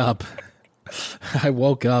woke up. I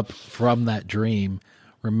woke up from that dream,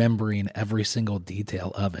 remembering every single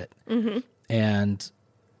detail of it. Mm-hmm. And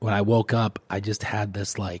when I woke up, I just had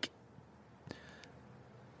this like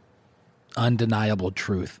undeniable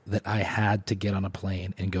truth that I had to get on a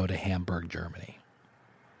plane and go to Hamburg, Germany.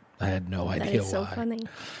 I had no idea why. That is so funny.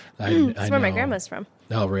 It's where my grandma's from.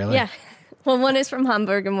 Oh, really? Yeah. Well, one is from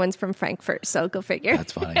Hamburg and one's from Frankfurt, so go figure.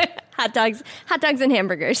 That's funny. Hot dogs and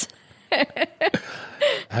hamburgers.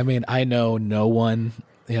 I mean, I know no one,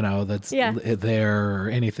 that's there or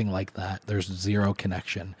anything like that. There's zero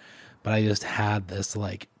connection. But I just had this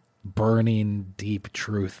like burning deep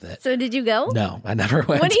truth that... So did you go? No, I never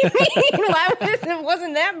went. What do you mean? Why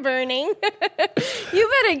wasn't that burning?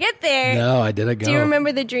 You better get there. No, I didn't go. Do you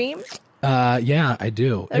remember the dream? Yeah, I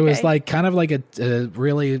do. Okay. It was like kind of like a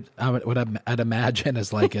really, what I'd imagine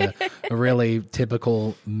is like a really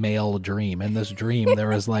typical male dream. In this dream, there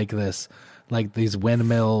was like these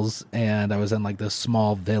windmills, and I was in like this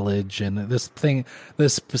small village, and this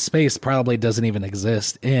space probably doesn't even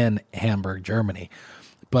exist in Hamburg, Germany.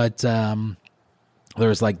 But there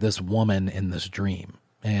was like this woman in this dream,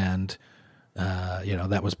 and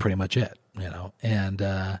that was pretty much it.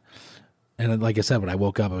 And like I said, when I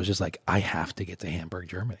woke up, I was just like, I have to get to Hamburg,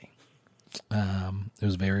 Germany. It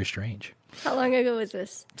was very strange. How long ago was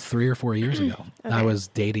this? 3 or 4 years ago. Okay. I was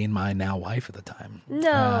dating my now wife at the time.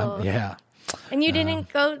 No. Yeah. And you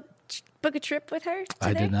didn't go book a trip with her today?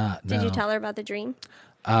 I did not, no. Did you tell her about the dream?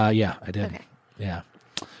 Yeah, I did. Okay. Yeah.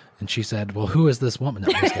 And she said, well, who is this woman?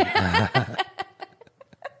 No,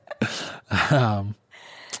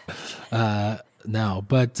 no,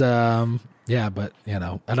 but... yeah, but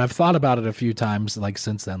and I've thought about it a few times, like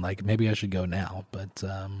since then, like maybe I should go now, but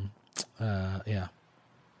yeah.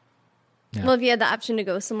 Well, if you had the option to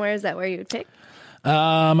go somewhere, is that where you would pick?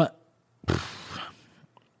 I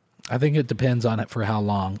think it depends on it for how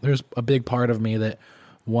long. There's a big part of me that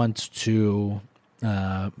wants to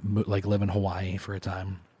like live in Hawaii for a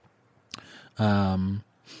time.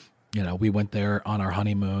 We went there on our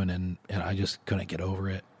honeymoon, and I just couldn't get over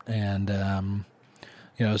it, and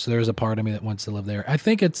so there's a part of me that wants to live there. I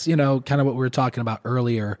think it's, kind of what we were talking about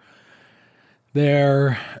earlier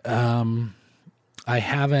there. I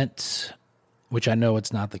haven't, which I know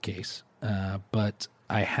it's not the case, but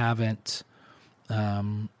I haven't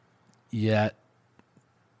yet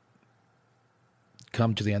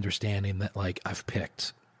come to the understanding that like I've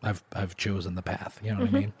chosen the path, you know what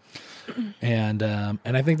I mean? And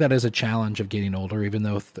I think that is a challenge of getting older, even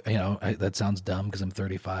though, that sounds dumb because I'm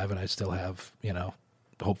 35 and I still have,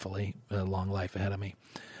 hopefully a long life ahead of me.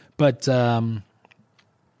 But,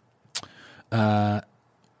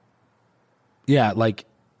 yeah, like,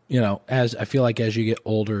 as I feel like as you get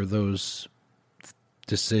older, those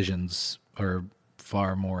decisions are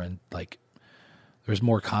far more like, there's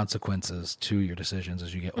more consequences to your decisions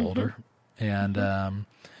as you get older. And,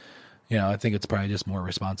 I think it's probably just more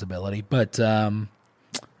responsibility, but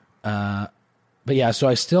yeah, so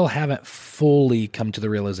I still haven't fully come to the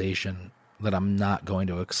realization that I'm not going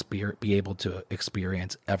to be able to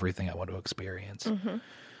experience everything I want to experience.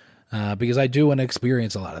 because I do want to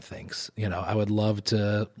experience a lot of things. I would love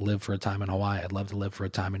to live for a time in Hawaii. I'd love to live for a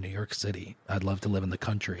time in New York City. I'd love to live in the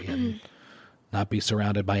country and not be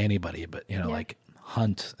surrounded by anybody, but, like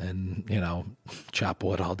hunt and, chop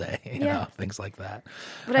wood all day, things like that.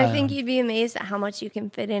 But I think you'd be amazed at how much you can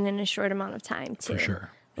fit in a short amount of time, too. For sure.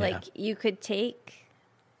 Like, you could take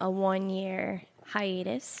a 1-year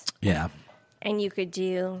hiatus. Yeah. And you could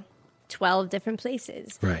do 12 different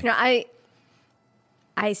places. Right.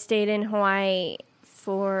 I stayed in Hawaii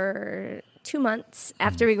for 2 months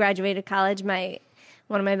after we graduated college. One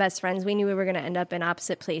of my best friends, we knew we were going to end up in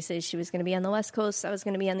opposite places. She was going to be on the West Coast. I was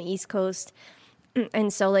going to be on the East Coast.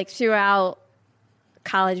 And so, like, throughout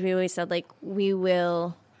college, we always said, like, we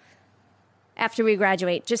will, after we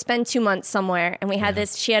graduate, just spend 2 months somewhere. And we had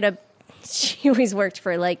this, she always worked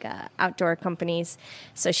for, like, outdoor companies.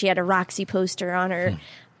 So she had a Roxy poster on her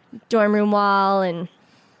dorm room wall, and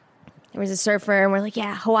there was a surfer, and we're like,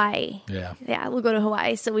 yeah, Hawaii. Yeah, we'll go to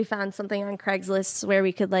Hawaii. So we found something on Craigslist where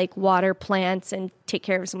we could, like, water plants and take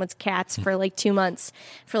care of someone's cats for, like, 2 months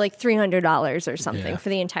for, like, $300 or something for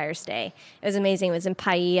the entire stay. It was amazing. It was in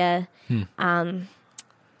Paia.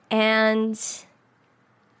 And,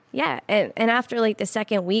 yeah, and after, like, the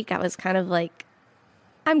second week, I was kind of like,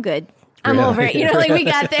 I'm good. I'm over it. Like, we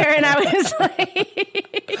got there and I was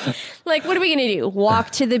like, what are we going to do?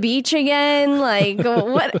 Walk to the beach again? Like,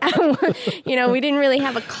 what? We didn't really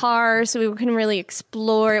have a car, so we couldn't really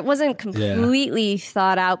explore. It wasn't completely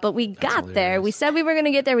thought out, but we got there. We said we were going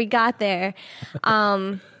to get there. We got there.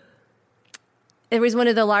 There was one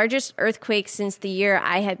of the largest earthquakes since the year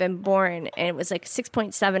I had been born, and it was like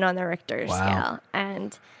 6.7 on the Richter scale.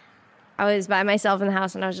 And I was by myself in the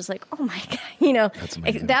house, and I was just like, oh my God, That's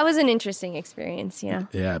amazing. That was an interesting experience, Yeah,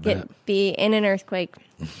 I bet. Be in an earthquake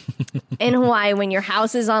in Hawaii when your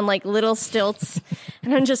house is on like little stilts.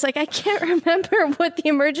 And I'm just like, I can't remember what the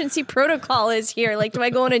emergency protocol is here. Like, do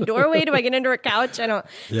I go in a doorway? Do I get under a couch?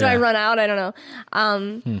 Do I run out? I don't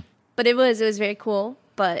know. But it was very cool.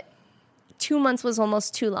 But 2 months was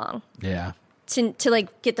almost too long. Yeah. To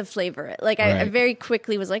like get the flavor. Like I very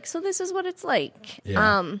quickly was like, so this is what it's like.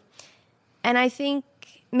 Yeah. And I think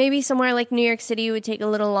maybe somewhere like New York City would take a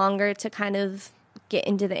little longer to kind of get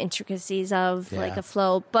into the intricacies of like a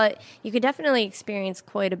flow, but you could definitely experience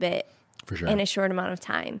quite a bit for sure in a short amount of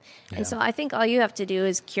time. And so I think all you have to do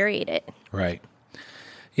is curate it. Right.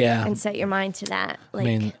 Yeah. And set your mind to that,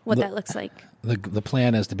 like that looks like. The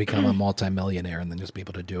plan is to become a multimillionaire and then just be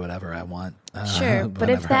able to do whatever I want. Sure. But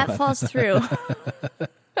if that falls through.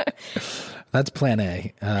 That's plan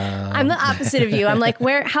A. I'm the opposite of you. I'm like,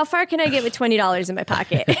 how far can I get with $20 in my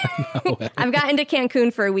pocket? No I've gotten to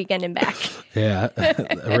Cancun for a weekend and back. Yeah.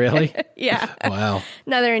 Really? Yeah. Wow.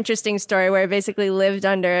 Another interesting story where I basically lived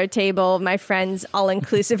under a table of my friend's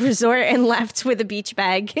all-inclusive resort and left with a beach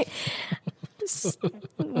bag.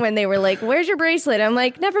 When they were like, where's your bracelet? I'm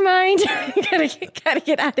like, never mind. gotta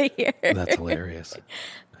get out of here. That's hilarious.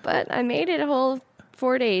 But I made it a whole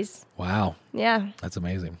 4 days. Wow. Yeah. That's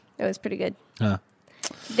amazing. It was pretty good. Huh.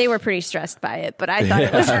 They were pretty stressed by it, but I thought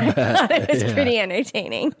it was pretty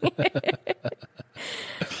entertaining.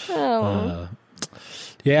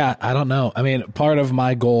 Yeah, I don't know. I mean, part of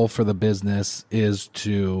my goal for the business is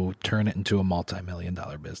to turn it into a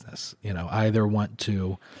multi-million-dollar business. I either want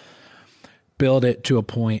to build it to a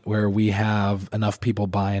point where we have enough people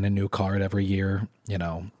buying a new card every year,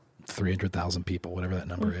 300,000 people, whatever that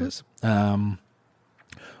number is.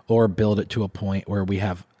 Or build it to a point where we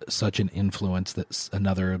have such an influence that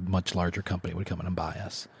another much larger company would come in and buy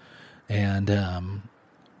us. And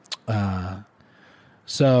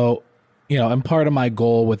so, and part of my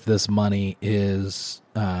goal with this money is,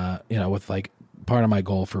 with like part of my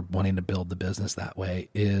goal for wanting to build the business that way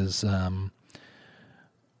is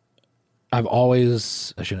I've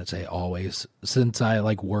always, I shouldn't say always, since I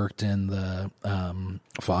like worked in the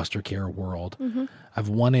foster care world, I've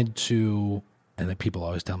wanted to, and then people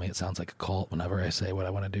always tell me it sounds like a cult whenever I say what I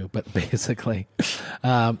want to do, but basically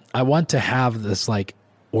I want to have this like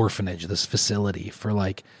orphanage, this facility for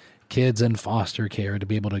like kids in foster care to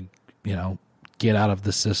be able to, get out of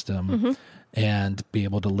the system and be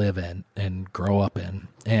able to live in and grow up in.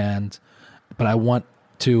 But I want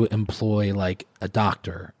to employ like a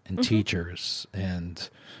doctor and teachers and,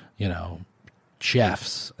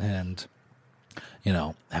 chefs and,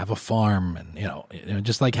 have a farm and,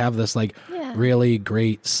 just like have this like really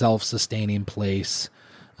great self-sustaining place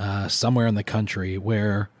somewhere in the country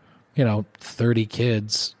where, 30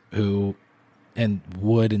 kids who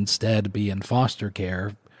would instead be in foster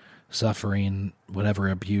care suffering whatever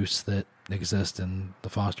abuse that exists in the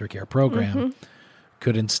foster care program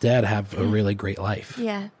could instead have a really great life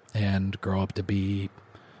and grow up to be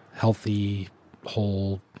healthy,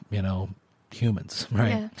 whole, humans,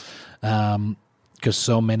 right? Because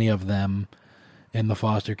so many of them in the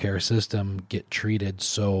foster care system get treated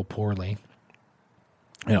so poorly.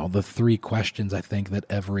 The three questions I think that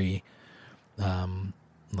every, not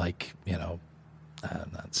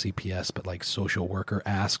CPS, but like social worker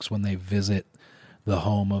asks when they visit the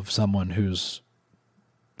home of someone who's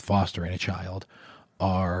fostering a child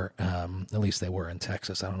are, at least they were in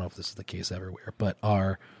Texas. I don't know if this is the case everywhere, but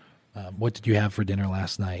are, what did you have for dinner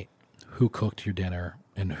last night? Who cooked your dinner?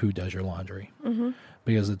 And who does your laundry? Mm-hmm.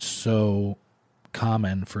 Because it's so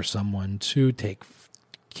common for someone to take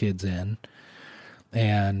kids in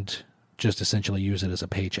and just essentially use it as a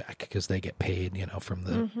paycheck because they get paid, from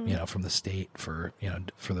the, from the state for,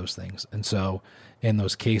 for those things. And so in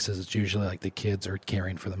those cases, it's usually like the kids are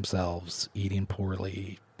caring for themselves, eating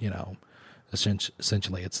poorly,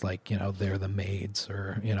 essentially it's like, they're the maids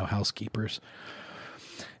or, housekeepers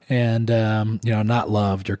and, not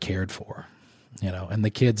loved or cared for, and the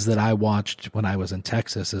kids that I watched when I was in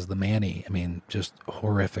Texas as the Manny, just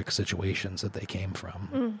horrific situations that they came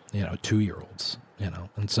from, 2-year-olds,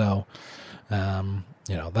 and so,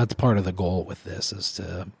 that's part of the goal with this is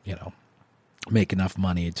to, make enough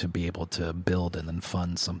money to be able to build and then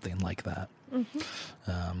fund something like that.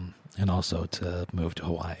 Mm-hmm. And also to move to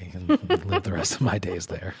Hawaii and live the rest of my days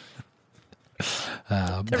there.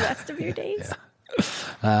 The rest of your days?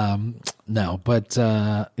 Yeah. No, but,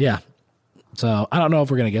 yeah. So I don't know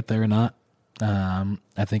if we're going to get there or not.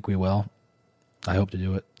 I think we will. I hope to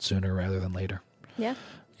do it sooner rather than later. Yeah.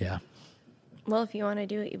 Yeah. Well, if you want to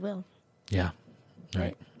do it, you will. Yeah.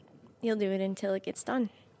 Right. You'll do it until it gets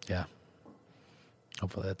done. Yeah.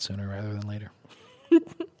 Hopefully that's sooner rather than later.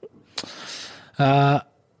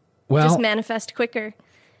 Well, just manifest quicker.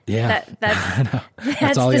 Yeah.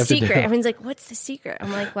 That's all the you have secret. to do. Everyone's like, what's the secret?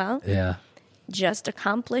 I'm like, well, yeah. Just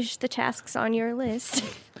accomplish the tasks on your list.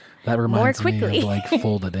 That reminds more me quickly. of like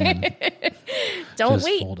fold it in. Don't Just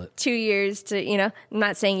wait fold it. 2 years to, I'm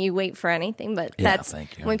not saying you wait for anything, but that's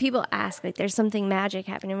thank you. when people ask, like, there's something magic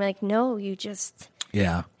happening. I'm like, no, you just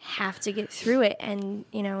have to get through it. And,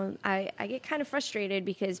 I get kind of frustrated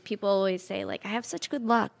because people always say, like, I have such good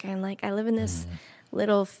luck. And, like, I live in this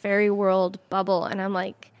little fairy world bubble. And I'm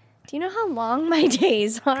like, do you know how long my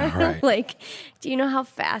days are? Right. Like, do you know how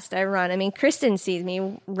fast I run? I mean, Kristen sees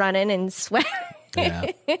me running and sweating.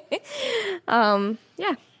 Yeah.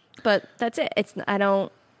 Yeah, but that's it. I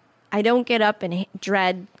don't get up and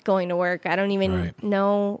dread going to work. I don't even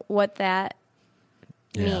know what that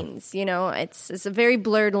means. It's a very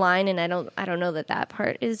blurred line, and I don't know that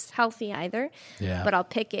part is healthy either. Yeah. But I'll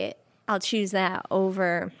pick it. I'll choose that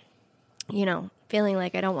over, feeling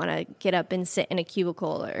like I don't want to get up and sit in a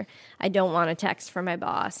cubicle, or I don't want to text for my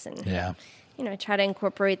boss, and try to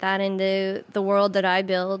incorporate that into the world that I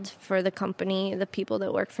build for the company, the people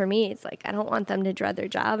that work for me. It's like, I don't want them to dread their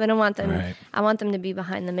job. I don't want them, I want them to be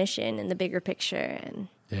behind the mission and the bigger picture. And,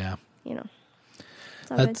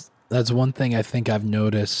 that's one thing I think I've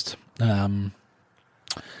noticed.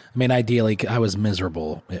 Ideally I was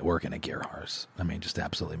miserable at working at Gerhar's. Just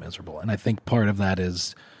absolutely miserable. And I think part of that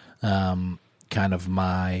is, kind of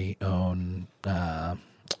my own,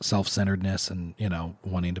 self-centeredness and,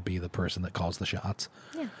 wanting to be the person that calls the shots.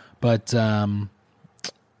 Yeah. But the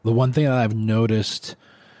one thing that I've noticed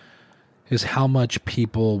is how much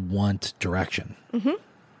people want direction. Mm-hmm.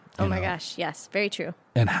 Oh my gosh. Yes. Very true.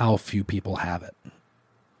 And how few people have it.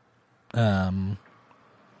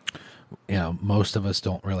 Most of us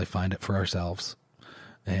don't really find it for ourselves.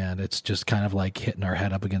 And it's just kind of like hitting our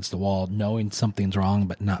head up against the wall, knowing something's wrong,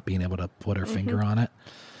 but not being able to put our finger on it.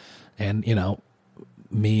 And,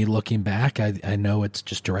 me looking back, I know it's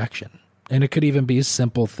just direction. And it could even be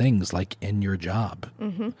simple things like in your job.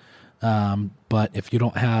 Mm-hmm. But if you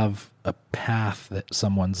don't have a path that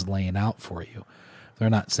someone's laying out for you, they're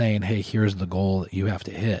not saying, hey, here's the goal that you have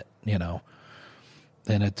to hit,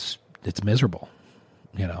 then it's miserable,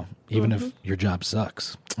 even if your job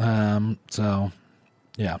sucks. So,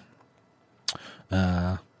 yeah.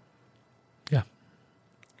 Yeah.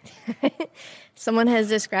 Someone has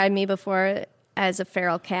described me before as a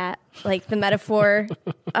feral cat, like the metaphor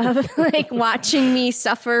of like watching me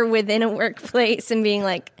suffer within a workplace and being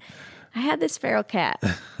like, I had this feral cat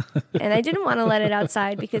and I didn't want to let it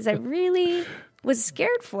outside because I really was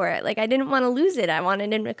scared for it. Like I didn't want to lose it. I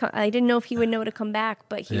wanted him to I didn't know if he would know to come back,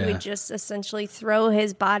 but he would just essentially throw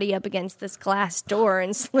his body up against this glass door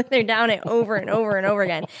and slither down it over and over and over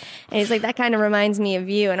again. And he's like, that kind of reminds me of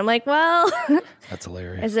you. And I'm like, well, that's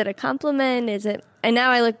hilarious. Is it a compliment? Is it? And now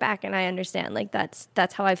I look back and I understand, like that's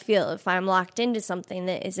how I feel if I'm locked into something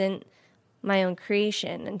that isn't my own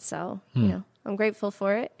creation. And so, I'm grateful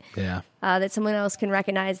for it. Yeah. That someone else can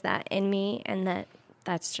recognize that in me, and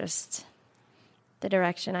that's just the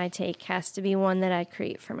direction I take has to be one that I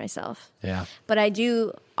create for myself. Yeah. But I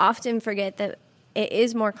do often forget that it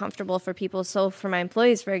is more comfortable for people. So for my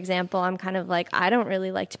employees, for example, I'm kind of like, I don't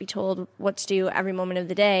really like to be told what to do every moment of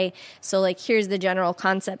the day. So like, here's the general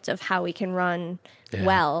concept of how we can run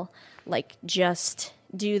well, like just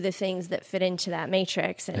do the things that fit into that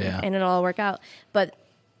matrix and it'll all work out. But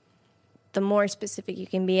the more specific you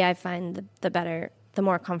can be, I find the better, the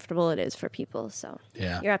more comfortable it is for people. So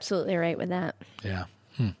you're absolutely right with that. Yeah.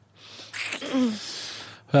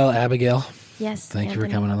 Well, Abigail. Yes. Thank you for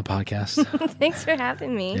coming on the podcast. Thanks for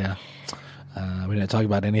having me. Yeah. We didn't talk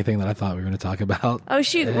about anything that I thought we were going to talk about. Oh,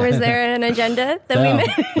 shoot. Was there an agenda that we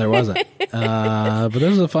made? There wasn't. But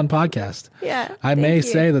this was a fun podcast. Yeah. I may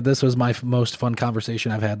say that this was my most fun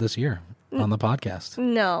conversation I've had this year on the podcast.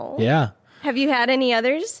 No. Yeah. Have you had any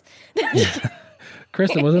others?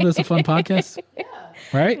 Kristen, wasn't this a fun podcast? Yeah.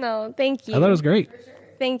 Right? No, thank you. I thought it was great. For sure.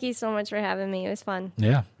 Thank you so much for having me. It was fun.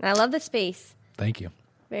 Yeah. I love the space. Thank you.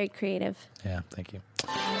 Very creative. Yeah, thank you.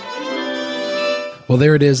 Well,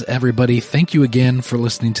 there it is, everybody. Thank you again for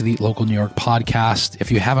listening to the Local New York podcast.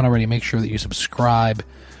 If you haven't already, make sure that you subscribe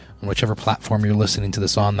on whichever platform you're listening to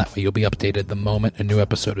this on. That way you'll be updated the moment a new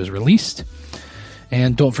episode is released.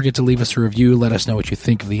 And don't forget to leave us a review. Let us know what you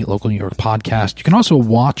think of the Local New York podcast. You can also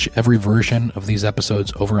watch every version of these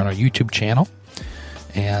episodes over on our YouTube channel.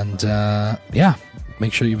 And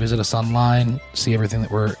make sure you visit us online, see everything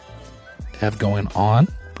that we have going on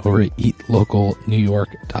over at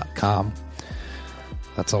eatlocalnewyork.com.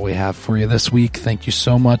 That's all we have for you this week. Thank you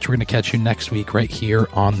so much. We're going to catch you next week right here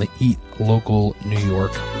on the Eat Local New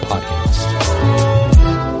York podcast.